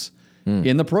assistants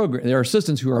in the program. There are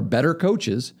assistants who are better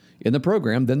coaches in the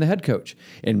program than the head coach.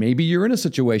 And maybe you're in a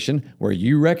situation where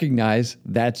you recognize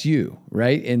that's you,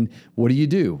 right? And what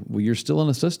do? Well, you're still an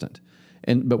assistant.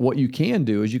 But what you can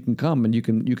do is you can come and you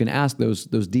can ask those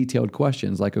detailed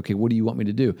questions like, okay, what do you want me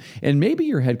to do? And maybe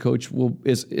your head coach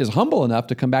is humble enough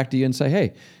to come back to you and say,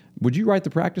 hey, would you write the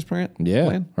practice plan?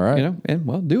 Yeah, all right.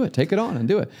 And do it. Take it on and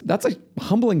do it. That's a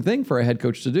humbling thing for a head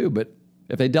coach to do, but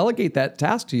if they delegate that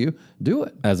task to you, do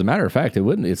it. As a matter of fact,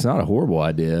 it's not a horrible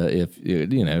idea if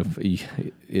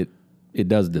it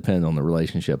does depend on the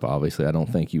relationship. Obviously, I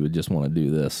don't think you would just want to do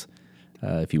this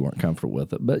if you weren't comfortable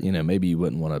with it. But maybe you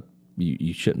wouldn't want to.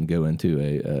 You shouldn't go into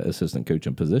a assistant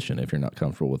coaching position if you're not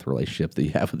comfortable with the relationship that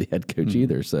you have with the head coach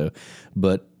either. So,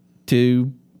 but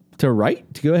to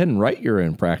go ahead and write your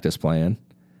own practice plan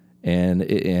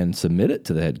and submit it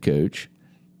to the head coach.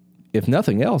 If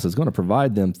nothing else, it's going to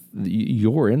provide them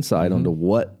your insight onto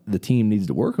what the team needs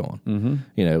to work on.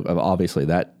 Obviously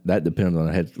that depends on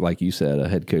a head, like you said, a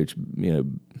head coach,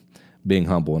 being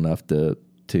humble enough to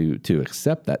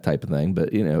accept that type of thing.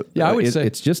 But, I would say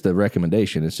it's just a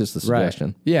recommendation. It's just a suggestion.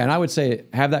 Right. Yeah. And I would say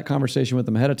have that conversation with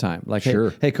them ahead of time. Like,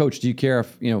 hey, coach, do you care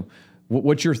if,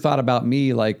 what's your thought about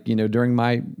me? Like, during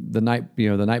the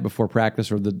night before practice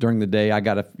or during the day, I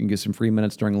got to get some free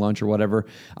minutes during lunch or whatever.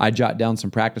 I jot down some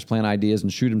practice plan ideas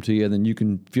and shoot them to you. And then you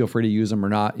can feel free to use them or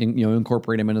not,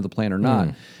 incorporate them into the plan or not.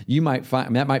 You might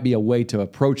find that might be a way to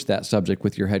approach that subject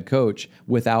with your head coach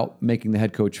without making the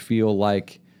head coach feel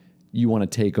like you want to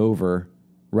take over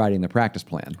writing the practice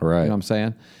plan. Right. You know what I'm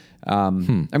saying? I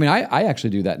mean, I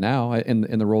actually do that now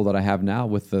in the role that I have now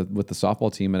with the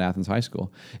softball team at Athens High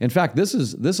School. In fact, this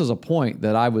is a point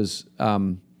that I was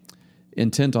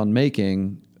intent on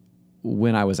making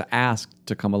when I was asked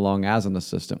to come along as an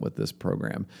assistant with this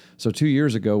program. So 2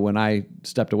 years ago, when I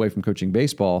stepped away from coaching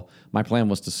baseball, my plan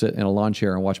was to sit in a lawn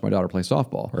chair and watch my daughter play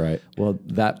softball. Right. Well,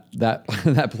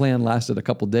 that plan lasted a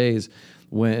couple days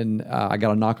when I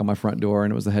got a knock on my front door,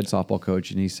 and it was the head softball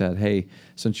coach, and he said, "Hey,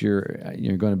 since you're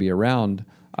going to be around,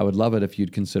 I would love it if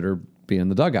you'd consider being in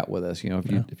the dugout with us.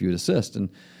 If you'd assist." And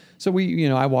so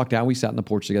I walked out, we sat on the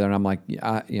porch together, and I'm like,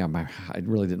 I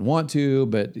really didn't want to,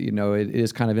 but it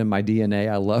is kind of in my DNA.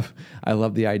 I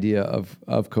love the idea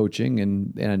of coaching,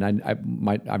 and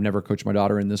I've never coached my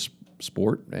daughter in this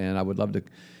sport, and I would love to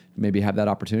maybe have that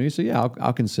opportunity. So yeah,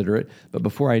 I'll consider it. But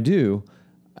before I do,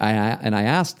 I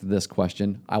asked this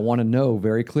question, I want to know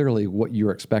very clearly what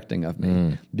you're expecting of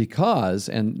me. Because,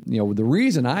 the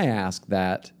reason I asked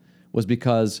that was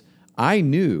because I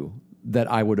knew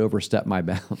that I would overstep my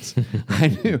bounds.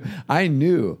 I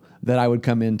knew that I would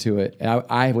come into it.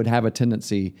 I would have a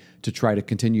tendency to try to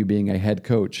continue being a head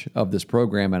coach of this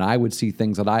program, and I would see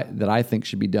things that I think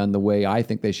should be done the way I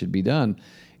think they should be done.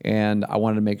 And I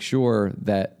wanted to make sure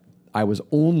that I was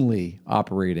only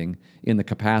operating in the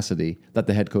capacity that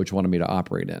the head coach wanted me to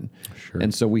operate in. Sure.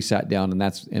 And so we sat down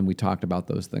and we talked about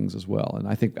those things as well. And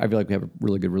I feel like we have a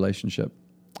really good relationship.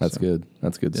 That's good.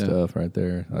 That's good stuff right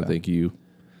there. Yeah.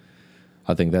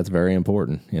 I think that's very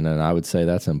important, and I would say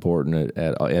that's important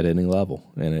at any level.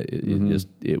 And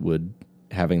it would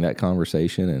having that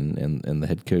conversation and the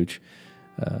head coach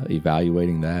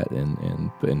evaluating that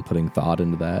and putting thought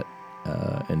into that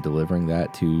and delivering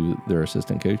that to their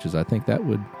assistant coaches. I think that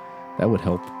would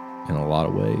help in a lot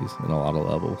of ways, in a lot of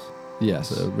levels. Yes,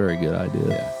 so very good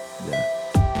idea. Yeah.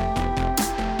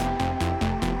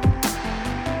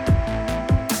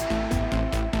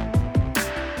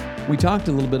 We talked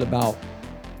a little bit about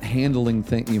handling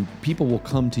things. People will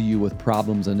come to you with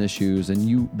problems and issues, and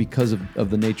you, because of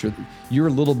the nature, you're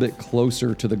a little bit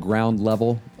closer to the ground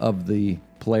level of the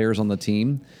players on the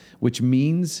team, which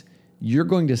means you're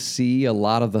going to see a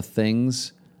lot of the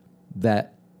things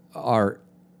that are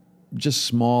just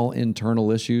small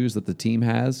internal issues that the team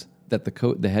has that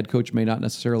the head coach may not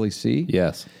necessarily see.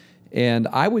 Yes. And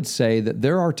I would say that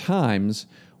there are times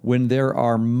when there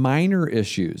are minor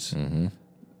issues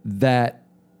that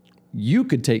you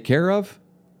could take care of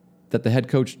that the head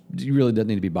coach really doesn't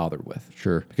need to be bothered with.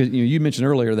 Sure. Because you mentioned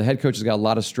earlier the head coach has got a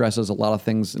lot of stresses, a lot of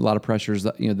things, a lot of pressures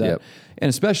that and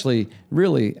especially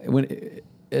really when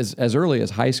as early as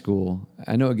high school.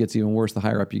 I know it gets even worse the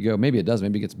higher up you go. Maybe it does,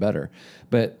 maybe it gets better.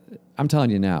 But I'm telling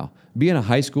you now, being a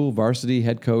high school varsity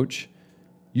head coach,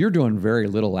 you're doing very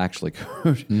little actually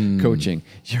coaching.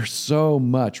 There's so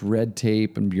much red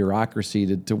tape and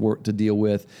bureaucracy to work to deal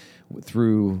with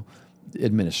through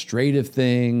administrative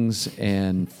things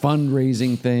and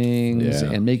fundraising things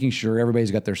and making sure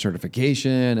everybody's got their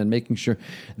certification and making sure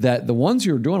that the ones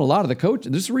who are doing a lot of the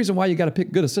coaching, this is the reason why you got to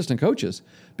pick good assistant coaches,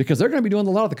 because they're going to be doing a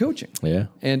lot of the coaching. Yeah.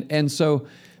 And so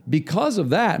because of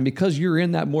that, and because you're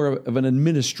in that more of an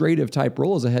administrative type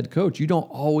role as a head coach, you don't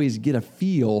always get a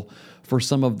feel for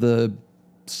some of the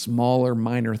smaller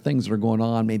minor things that are going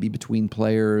on, maybe between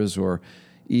players, or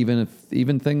even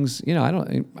things, I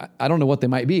don't know what they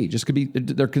might be. Just could be,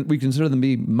 we consider them to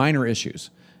be minor issues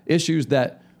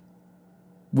that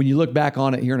when you look back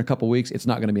on it here in a couple of weeks, it's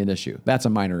not going to be an issue. That's a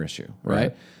minor issue,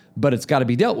 right? But it's got to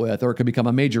be dealt with, or it could become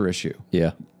a major issue.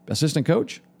 Yeah. Assistant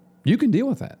coach, you can deal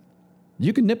with that.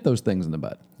 You can nip those things in the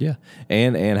bud. Yeah,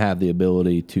 and have the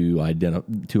ability to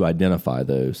identify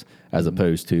those, as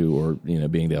opposed to, or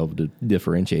being able to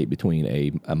differentiate between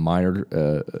a minor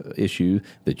issue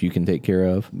that you can take care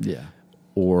of,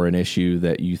 or an issue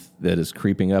that is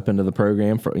creeping up into the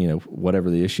program. For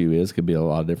whatever the issue is, could be a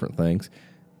lot of different things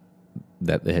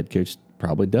that the head coach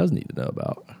probably does need to know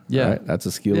about. Yeah, right? That's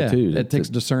a skill too. It takes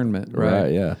discernment,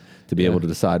 right? Yeah, to be able to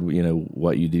decide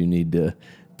what you do need to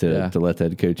let the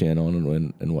head coach in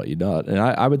on and what you don't. And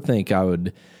I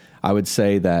would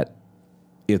say that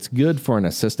it's good for an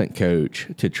assistant coach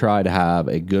to try to have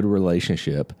a good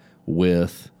relationship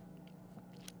with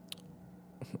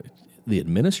the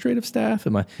administrative staff,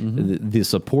 the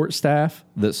support staff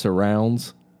that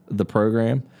surrounds the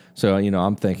program. So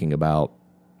I'm thinking about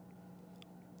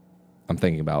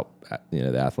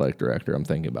the athletic director. I'm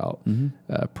thinking about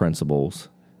principals.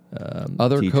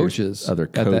 Other teachers, coaches at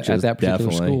that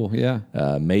particular school,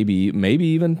 maybe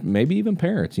even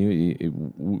parents.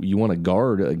 You want to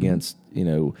guard against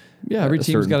every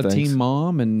team's got a team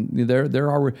mom, and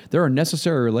there are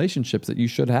necessary relationships that you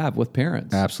should have with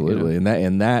parents. Absolutely,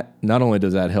 and that not only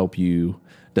does that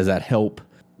help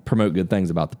promote good things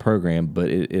about the program, but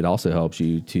it also helps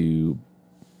you to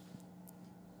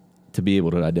be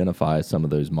able to identify some of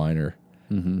those minor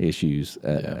issues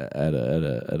at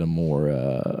a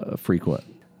more frequent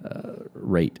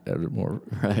rate,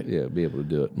 be able to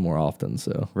do it more often.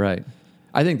 So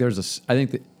I think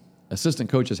the assistant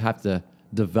coaches have to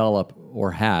develop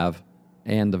the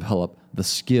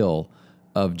skill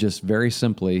of just very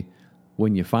simply,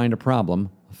 when you find a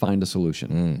problem, find a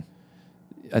solution.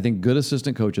 I think good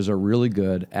assistant coaches are really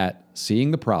good at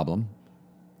seeing the problem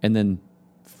and then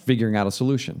figuring out a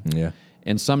solution. Yeah.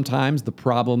 And sometimes the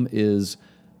problem is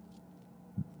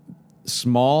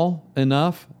small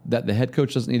enough that the head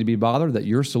coach doesn't need to be bothered, that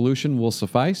your solution will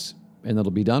suffice and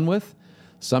it'll be done with.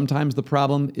 Sometimes the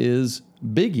problem is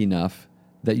big enough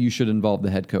that you should involve the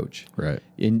head coach. Right.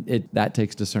 That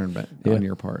takes discernment on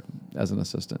your part as an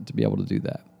assistant to be able to do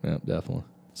that. Yeah, definitely.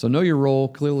 So know your role,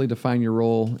 clearly define your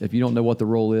role. If you don't know what the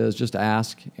role is, just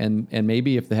ask. And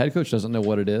maybe if the head coach doesn't know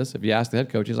what it is, if you ask the head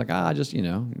coach, he's like, just,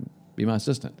 be my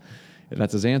assistant. If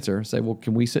that's his answer, say, well,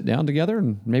 can we sit down together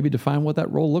and maybe define what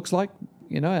that role looks like?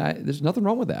 There's nothing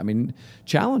wrong with that. I mean,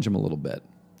 challenge him a little bit.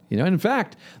 And in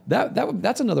fact,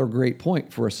 that's another great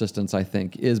point for assistants, I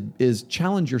think, is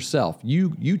challenge yourself.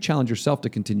 You challenge yourself to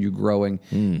continue growing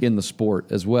in the sport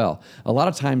as well. A lot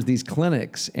of times these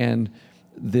clinics and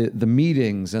the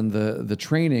meetings and the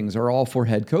trainings are all for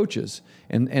head coaches,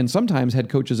 and sometimes head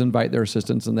coaches invite their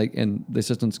assistants, and the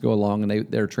assistants go along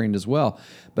and they're trained as well.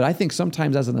 But I think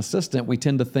sometimes as an assistant, we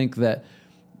tend to think that,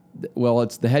 well,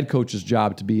 it's the head coach's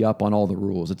job to be up on all the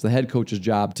rules. It's the head coach's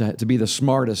job to be the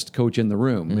smartest coach in the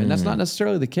room, and that's not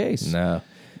necessarily the case. No,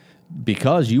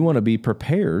 because you want to be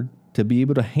prepared to be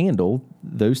able to handle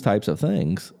those types of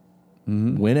things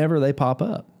whenever they pop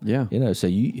up. Yeah, so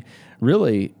you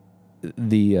really.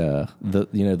 The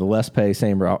less pay,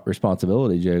 same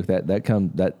responsibility joke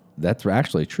that's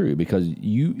actually true, because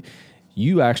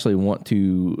you actually want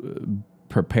to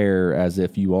prepare as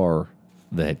if you are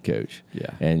the head coach.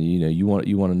 Yeah. And you want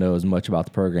to know as much about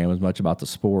the program, as much about the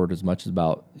sport, as much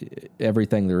about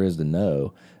everything there is to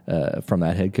know from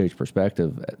that head coach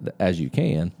perspective as you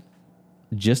can,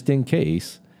 just in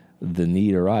case the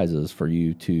need arises for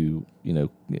you to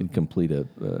complete an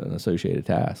associated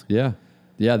task. Yeah.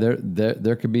 Yeah,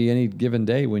 there could be any given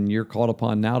day when you're called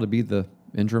upon now to be the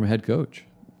interim head coach.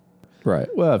 Right.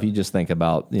 Well, if you just think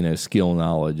about, skill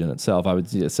knowledge in itself, I would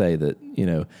say that,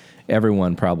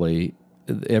 everyone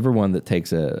that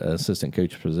takes an assistant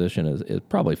coach position is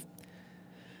probably,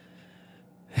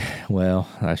 well,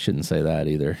 I shouldn't say that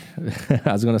either.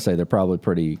 I was going to say they're probably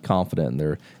pretty confident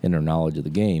in their knowledge of the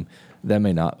game. That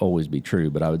may not always be true,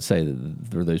 but I would say that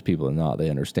for those people that they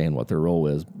understand what their role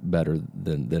is better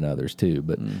than others too.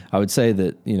 But I would say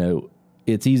that,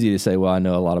 it's easy to say, well, I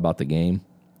know a lot about the game.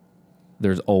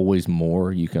 There's always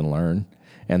more you can learn.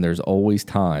 And there's always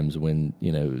times when,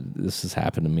 this has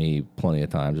happened to me plenty of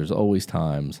times. There's always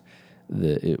times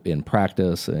that in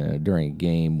practice and during a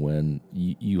game when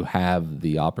you have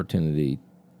the opportunity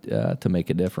to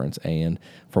make a difference, and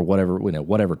for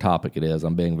whatever topic it is,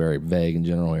 I'm being very vague in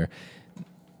general here.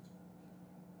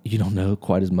 You don't know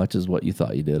quite as much as what you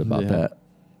thought you did about that.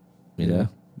 You know,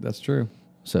 that's true.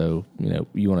 So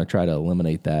you want to try to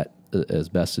eliminate that as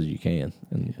best as you can,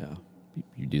 and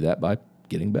you do that by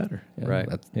getting better. Right.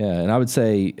 And I would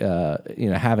say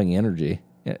having energy.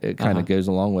 It kind of goes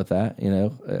along with that,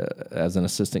 as an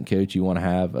assistant coach, you want to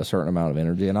have a certain amount of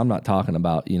energy. And I'm not talking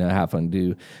about, having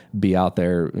to be out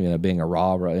there, being a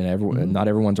rah-rah. And not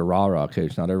everyone's a rah-rah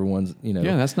coach. Not everyone's,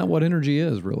 Yeah, that's not what energy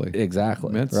is, really.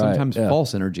 Exactly. It's sometimes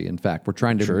false energy. In fact, we're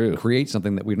trying to create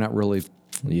something that we're not really.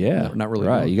 Not really.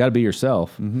 Right. You got to be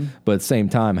yourself, but at the same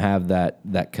time, have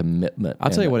that commitment. I'll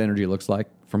tell you what energy looks like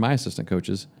for my assistant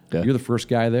coaches. Yeah. You're the first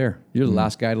guy there. You're the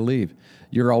last guy to leave.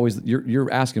 You're always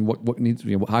you're asking what needs.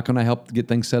 How can I help get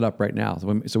things set up right now?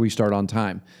 So we start on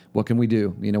time. What can we do?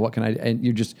 What can I? And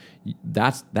you just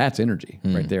that's energy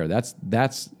right there.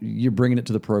 That's you're bringing it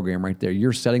to the program right there.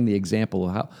 You're setting the example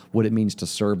of what it means to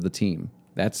serve the team.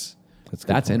 That's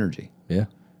energy. Yeah,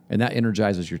 and that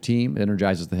energizes your team. It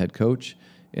energizes the head coach,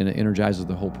 and it energizes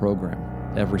the whole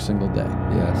program every single day.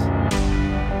 Yes.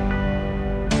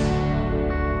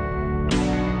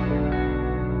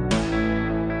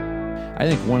 I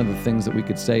think one of the things that we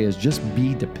could say is just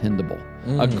be dependable.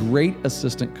 A great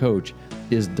assistant coach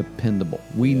is dependable.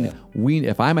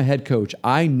 If I'm a head coach,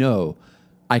 I know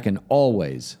I can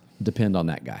always depend on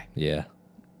that guy. Yeah.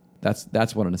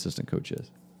 That's what an assistant coach is.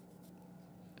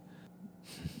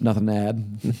 Nothing to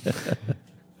add.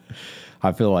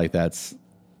 I feel like that's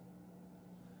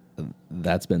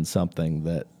been something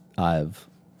that I've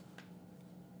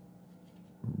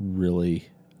really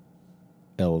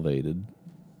elevated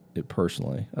it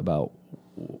personally about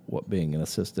what being an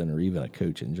assistant or even a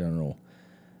coach in general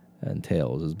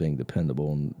entails, is being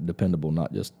dependable, and dependable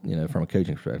not just from a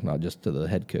coaching perspective, not just to the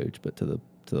head coach, but to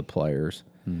the players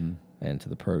and to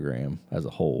the program as a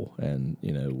whole. And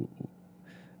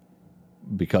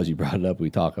because you brought it up, we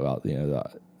talk about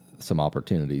some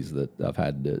opportunities that I've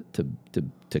had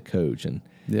to coach, and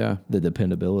the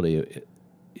dependability.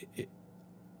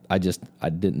 I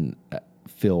didn't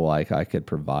feel like I could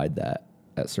provide that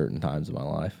at certain times in my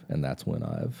life, and that's when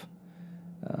I've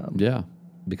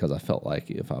because I felt like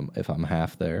if I'm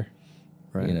half there,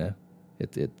 right,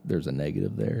 there's a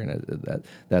negative there, and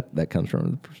that comes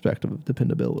from the perspective of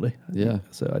dependability.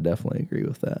 So I definitely agree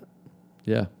with that.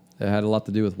 Yeah, it had a lot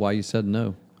to do with why you said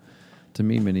no to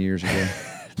me many years ago.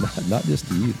 Not just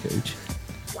to you, Coach.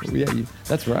 Yeah,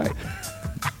 that's right.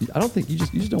 I don't think you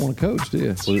just don't want to coach, do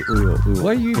you? We will.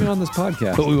 Why are you even on this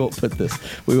podcast? But we won't put this.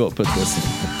 We won't put this.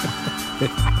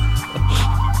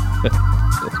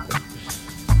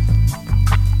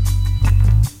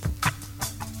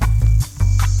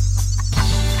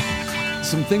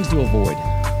 Some things to avoid,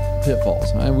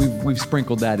 pitfalls. We've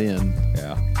sprinkled that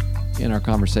in our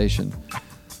conversation.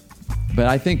 But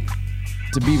I think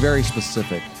to be very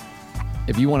specific,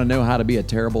 if you want to know how to be a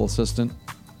terrible assistant,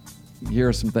 here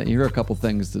are a couple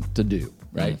things to do,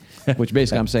 right? Which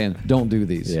basically I'm saying, don't do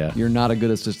these. Yeah. You're not a good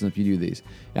assistant if you do these.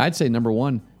 I'd say number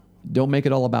one, don't make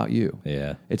it all about you.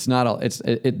 Yeah. It's not all.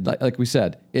 Like we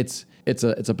said. It's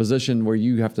a position where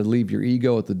you have to leave your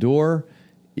ego at the door.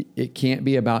 It can't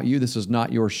be about you. This is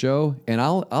not your show. And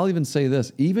I'll even say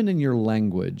this, even in your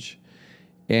language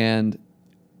and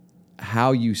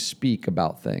how you speak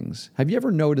about things. Have you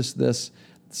ever noticed this?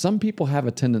 Some people have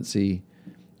a tendency,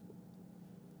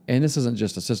 and this isn't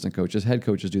just assistant coaches, head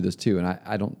coaches do this too, and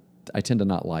I tend to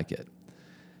not like it.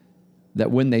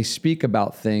 That when they speak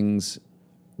about things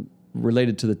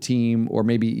related to the team, or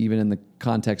maybe even in the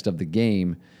context of the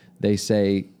game, they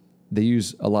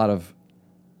use a lot of,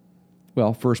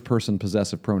 first person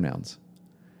possessive pronouns.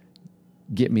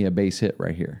 Get me a base hit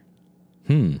right here.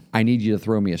 I need you to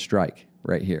throw me a strike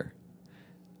right here.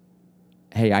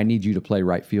 Hey, I need you to play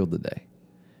right field today.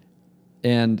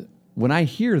 And when I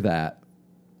hear that,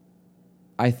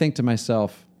 I think to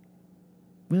myself,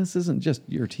 this isn't just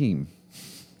your team.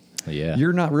 Yeah.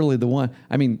 You're not really the one.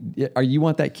 I mean, you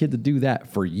want that kid to do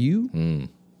that for you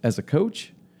as a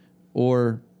coach?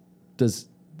 Or is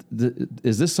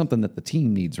this something that the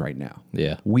team needs right now?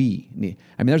 Yeah. We need.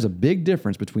 I mean, there's a big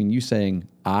difference between you saying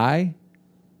I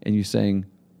and you saying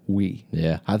we.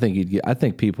 Yeah. I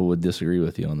think people would disagree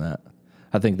with you on that.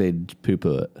 I think they'd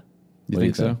poo-poo it. You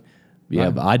think so? Yeah,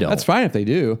 but I don't. That's fine if they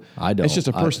do. I don't. It's just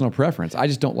a personal preference. I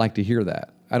just don't like to hear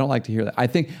that. I don't like to hear that. I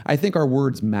think our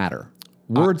words matter.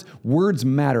 Words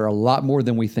matter a lot more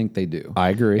than we think they do. I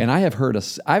agree. And I have heard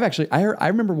I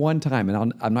remember one time,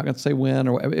 and I'm not going to say when,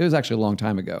 or it was actually a long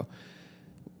time ago.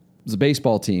 It was a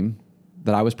baseball team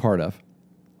that I was part of.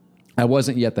 I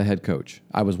wasn't yet the head coach.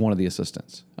 I was one of the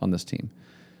assistants on this team.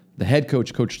 The head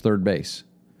coach coached third base.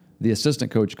 The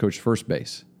assistant coach coached first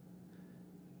base.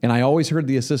 And I always heard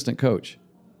the assistant coach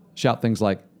shout things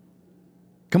like,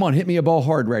 "Come on, hit me a ball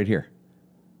hard right here."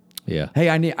 Yeah.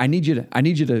 Hey, I need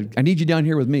you down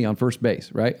here with me on first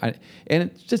base, right?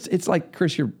 And it's like,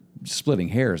 Chris, you're splitting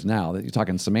hairs now. That you're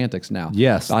talking semantics now.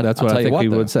 Yes, that's what I think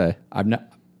people would say.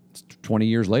 20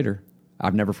 years later,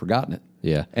 I've never forgotten it.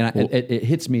 Yeah. And it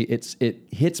hits me. It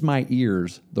hits my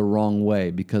ears the wrong way,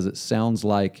 because it sounds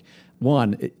like,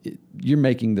 one, you're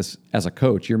making this as a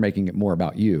coach, you're making it more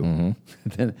about you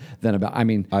than about. I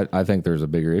mean, I think there's a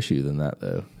bigger issue than that,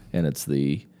 though, and it's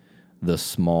the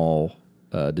small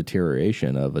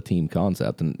deterioration of a team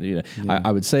concept. And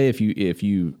I would say if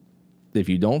you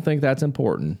don't think that's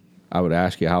important, I would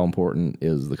ask you, how important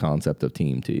is the concept of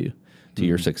team to you, to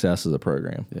your success as a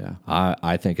program? Yeah,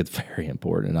 I think it's very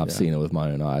important, and I've seen it with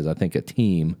my own eyes. I think a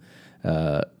team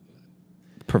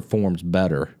performs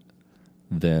better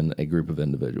than a group of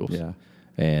individuals. Yeah.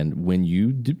 And when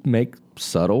you make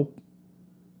subtle,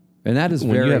 and that is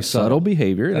when very you have subtle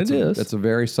behavior, it's a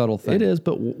very subtle thing. It is,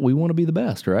 but we want to be the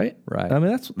best, right? Right. I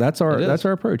mean, that's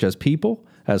our approach as people,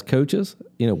 as coaches.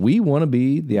 We want to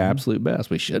be the absolute best.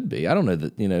 We should be. I don't know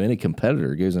that any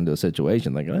competitor goes into a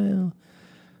situation like, well,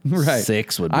 right,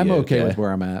 6 would be I'm okay with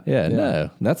where I'm at. Yeah,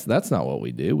 no, that's not what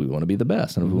we do. We want to be the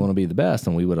best, and if we want to be the best,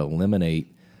 then we would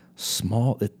eliminate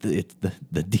small. It's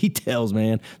the details,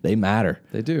 man. They matter.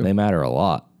 They do. They matter a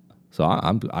lot. So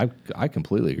I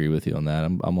completely agree with you on that.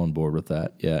 I'm on board with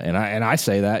that. Yeah, and I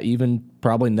say that even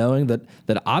probably knowing that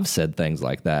I've said things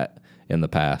like that in the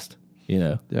past.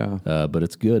 Yeah. But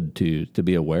it's good to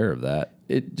be aware of that.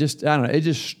 It just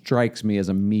strikes me as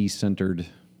a me-centered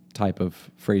type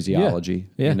of phraseology.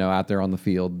 Yeah. Out there on the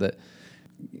field that.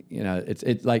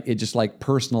 It just like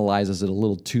personalizes it a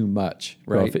little too much,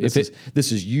 right? Well,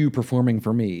 this is you performing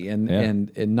for me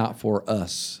and not for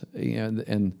us,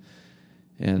 and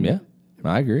yeah,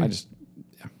 I agree.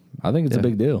 I think it's a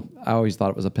big deal. I always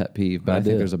thought it was a pet peeve, but I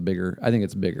think there's a bigger. I think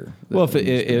it's bigger. Well,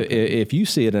 if you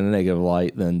see it in a negative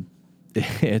light, then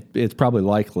it's probably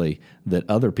likely that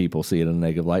other people see it in a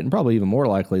negative light, and probably even more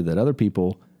likely that other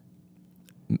people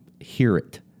hear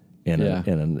it in a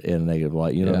negative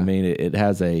light. You know what I mean? It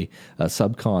has a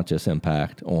subconscious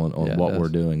impact on what we're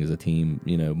doing as a team,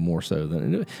 more so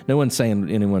than no one's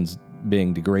saying anyone's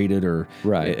being degraded or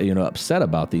upset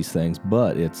about these things,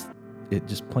 but it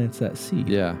just plants that seed.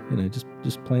 Yeah.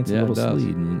 Just plants a little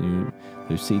seed, and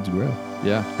those seeds grow.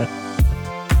 Yeah.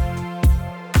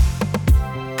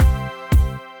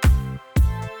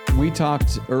 We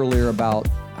talked earlier about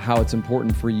how it's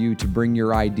important for you to bring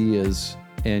your ideas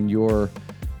and your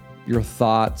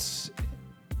thoughts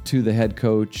to the head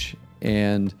coach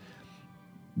and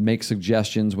make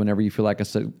suggestions whenever you feel like a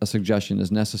suggestion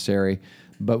is necessary.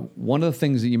 But one of the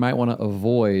things that you might want to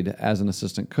avoid as an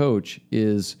assistant coach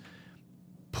is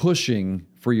pushing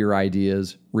for your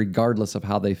ideas regardless of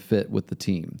how they fit with the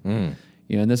team.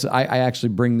 You know, and this I actually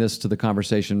bring this to the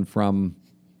conversation from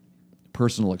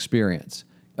personal experience.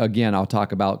 Again, I'll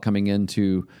talk about coming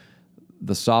into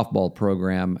the softball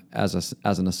program as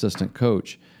an assistant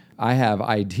coach. I have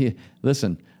ideas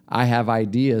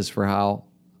for how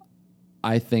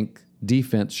I think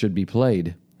defense should be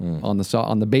played on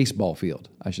the baseball field,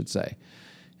 I should say.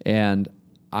 And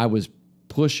I was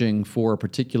pushing for a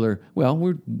particular.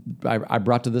 I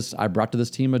brought to this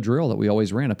team a drill that we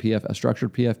always ran, a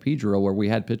structured PFP drill where we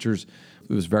had pitchers.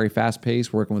 It was very fast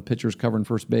paced, working with pitchers covering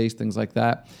first base, things like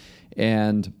that,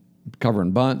 and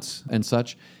covering bunts and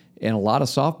such. And a lot of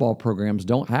softball programs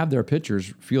don't have their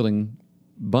pitchers fielding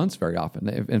bunts very often.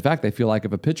 In fact, they feel like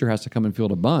if a pitcher has to come and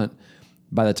field a bunt,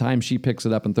 by the time she picks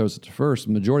it up and throws it to first,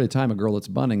 the majority of the time a girl that's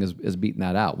bunting is beating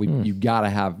that out. You got to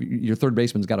have, your third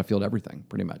baseman's got to field everything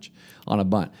pretty much on a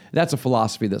bunt. That's a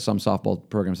philosophy that some softball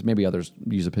programs, maybe others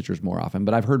use the pitchers more often,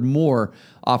 but I've heard more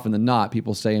often than not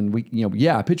people saying,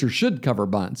 a pitcher should cover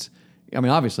bunts. I mean,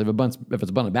 obviously, if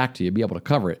it's bunted back to you, be able to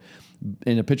cover it.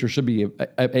 And a pitcher should be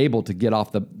able to get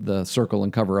off the circle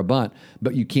and cover a bunt,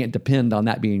 but you can't depend on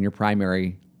that being your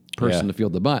primary person to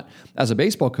field the bunt. As a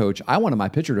baseball coach, I wanted my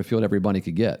pitcher to field every bunt he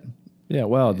could get. Yeah,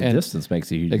 well, the distance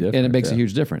makes a huge difference. And it makes a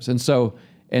huge difference.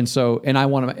 And I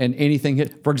want to, and anything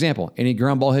hit, for example, any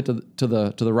ground ball hit to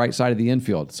the right side of the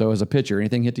infield. So as a pitcher,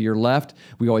 anything hit to your left,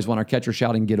 we always want our catcher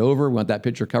shouting, "Get over." We want that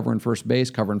pitcher covering first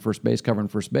base.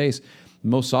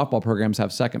 Most softball programs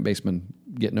have second baseman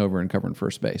getting over and covering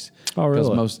first base. Oh, really?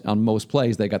 Because on most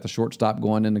plays, they got the shortstop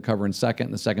going in to covering second,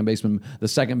 and the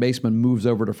second baseman moves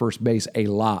over to first base a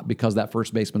lot because that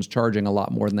first baseman's charging a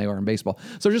lot more than they are in baseball.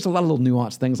 So there's just a lot of little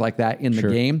nuanced things like that in the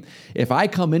game. If I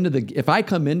come into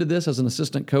this as an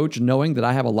assistant coach knowing that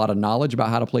I have a lot of knowledge about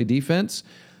how to play defense,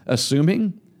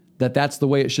 assuming that that's the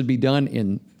way it should be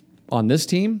done on this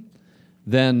team,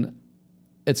 then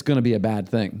it's going to be a bad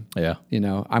thing. Yeah.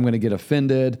 I'm going to get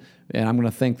offended and I'm going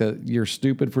to think that you're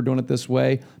stupid for doing it this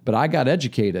way. But I got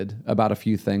educated about a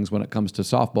few things when it comes to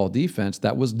softball defense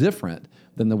that was different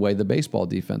than the way the baseball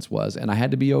defense was. And I had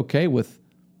to be okay with,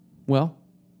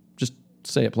 just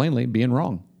say it plainly, being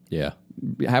wrong. Yeah.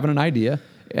 Having an idea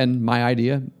and my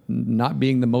idea not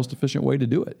being the most efficient way to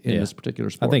do it in this particular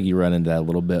sport. I think you run into that a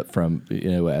little bit from,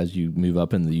 as you move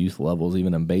up in the youth levels,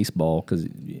 even in baseball, because,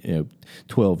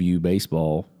 12U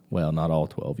baseball, well, not all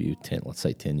 12U, 10, let's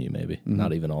say 10U maybe,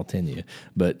 not even all 10U.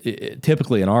 But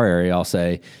typically in our area, I'll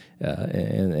say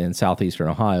in southeastern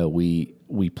Ohio, we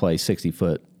play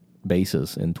 60-foot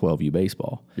bases in 12U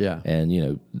baseball. Yeah.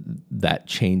 And, that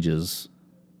changes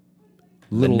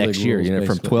Little next year,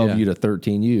 from 12U to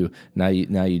 13U. Now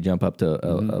you jump up to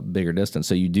a bigger distance.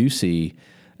 So you do see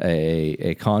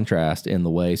a contrast in the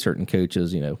way certain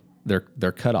coaches,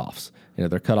 their cutoffs,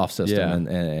 their cutoff system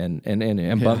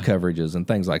and bunt coverages and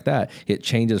things like that. It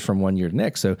changes from one year to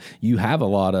next. So you have a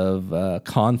lot of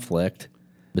conflict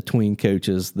between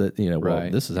coaches that,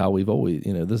 this is how we've always,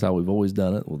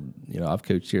 done it. Well, I've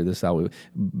coached here. This is how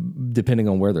depending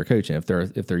on where they're coaching. If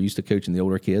they're used to coaching the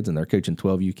older kids and they're coaching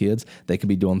 12U kids, they could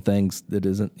be doing things that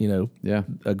isn't,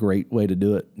 a great way to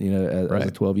do it, as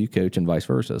a 12U coach and vice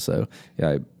versa. So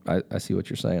yeah, I see what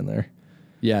you're saying there.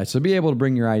 Yeah. So be able to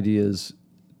bring your ideas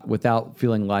without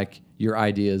feeling like your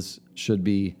ideas should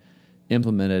be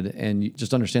implemented, and you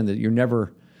just understand that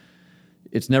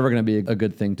it's never going to be a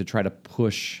good thing to try to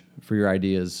push for your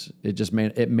ideas.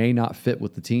 It may not fit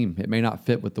with the team. It may not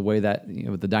fit with the way that,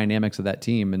 with the dynamics of that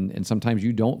team. And sometimes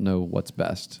you don't know what's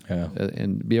best. Yeah.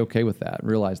 And be okay with that.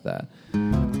 Realize that.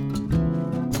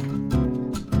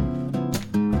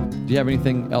 Do you have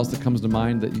anything else that comes to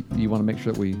mind that you want to make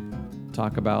sure that we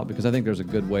talk about? Because I think there's a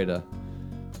good way to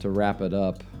wrap it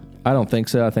up. I don't think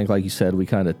so. I think, like you said, we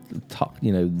kind of talk.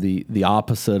 The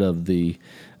opposite of the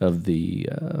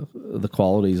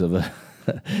qualities of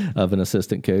an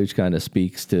assistant coach kind of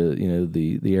speaks to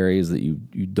the areas that you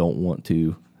don't want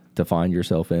to find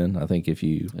yourself in. I think if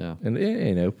you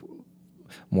and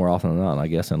more often than not, I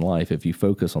guess in life, if you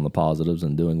focus on the positives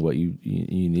and doing what you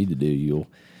need to do,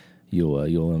 you'll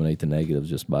eliminate the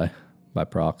negatives just by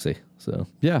proxy. So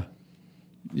yeah.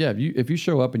 If you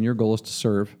show up and your goal is to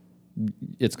serve,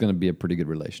 it's going to be a pretty good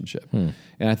relationship. And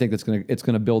I think it's going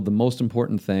to build the most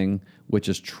important thing, which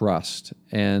is trust.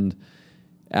 And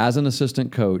as an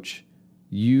assistant coach,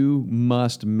 you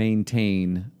must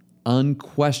maintain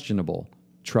unquestionable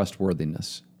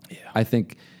trustworthiness. Yeah. I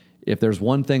think if there's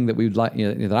one thing that we'd like,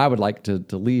 that I would like to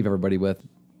leave everybody with,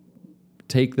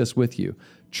 take this with you.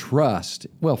 Trust.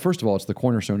 Well, first of all, it's the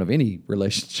cornerstone of any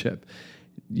relationship.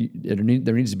 There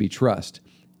needs to be trust,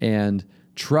 and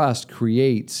trust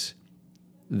creates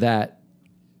that.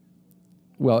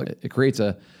 Well, it creates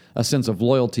a sense of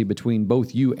loyalty between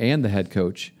both you and the head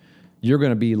coach. You're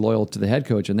going to be loyal to the head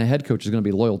coach, and the head coach is going to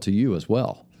be loyal to you as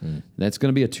well. That's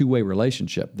going to be a two-way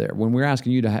relationship there. When we're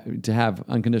asking you to have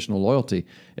unconditional loyalty,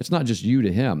 it's not just you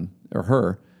to him or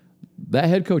her. That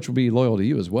head coach will be loyal to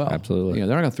you as well. Absolutely. They're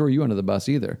not going to throw you under the bus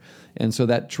either. And so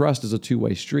that trust is a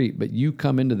two-way street. But you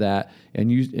come into that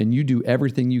and you do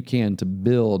everything you can to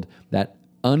build that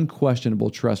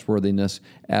unquestionable trustworthiness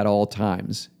at all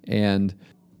times. And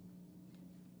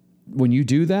when you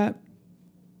do that,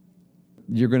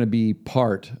 you're going to be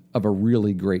part of a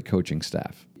really great coaching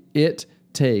staff. It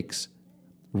takes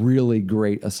really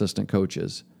great assistant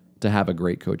coaches to have a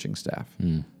great coaching staff.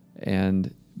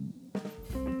 And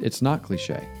it's not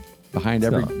cliche. Behind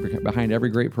every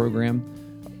great program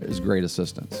is great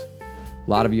assistants. A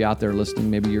lot of you out there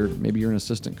listening, maybe you're an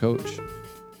assistant coach.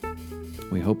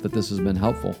 We hope that this has been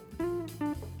helpful.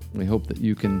 We hope that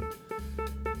you can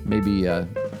maybe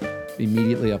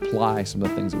immediately apply some of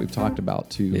the things that we've talked about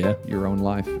to your own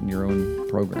life and your own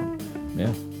program.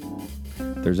 Yeah.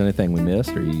 If there's anything we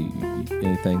missed or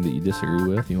anything that you disagree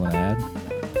with, you want to add,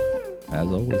 as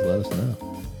always, let us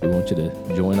know. We want you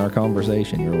to join our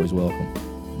conversation. You're always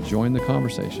welcome. Join the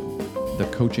conversation. The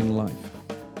Coaching Life.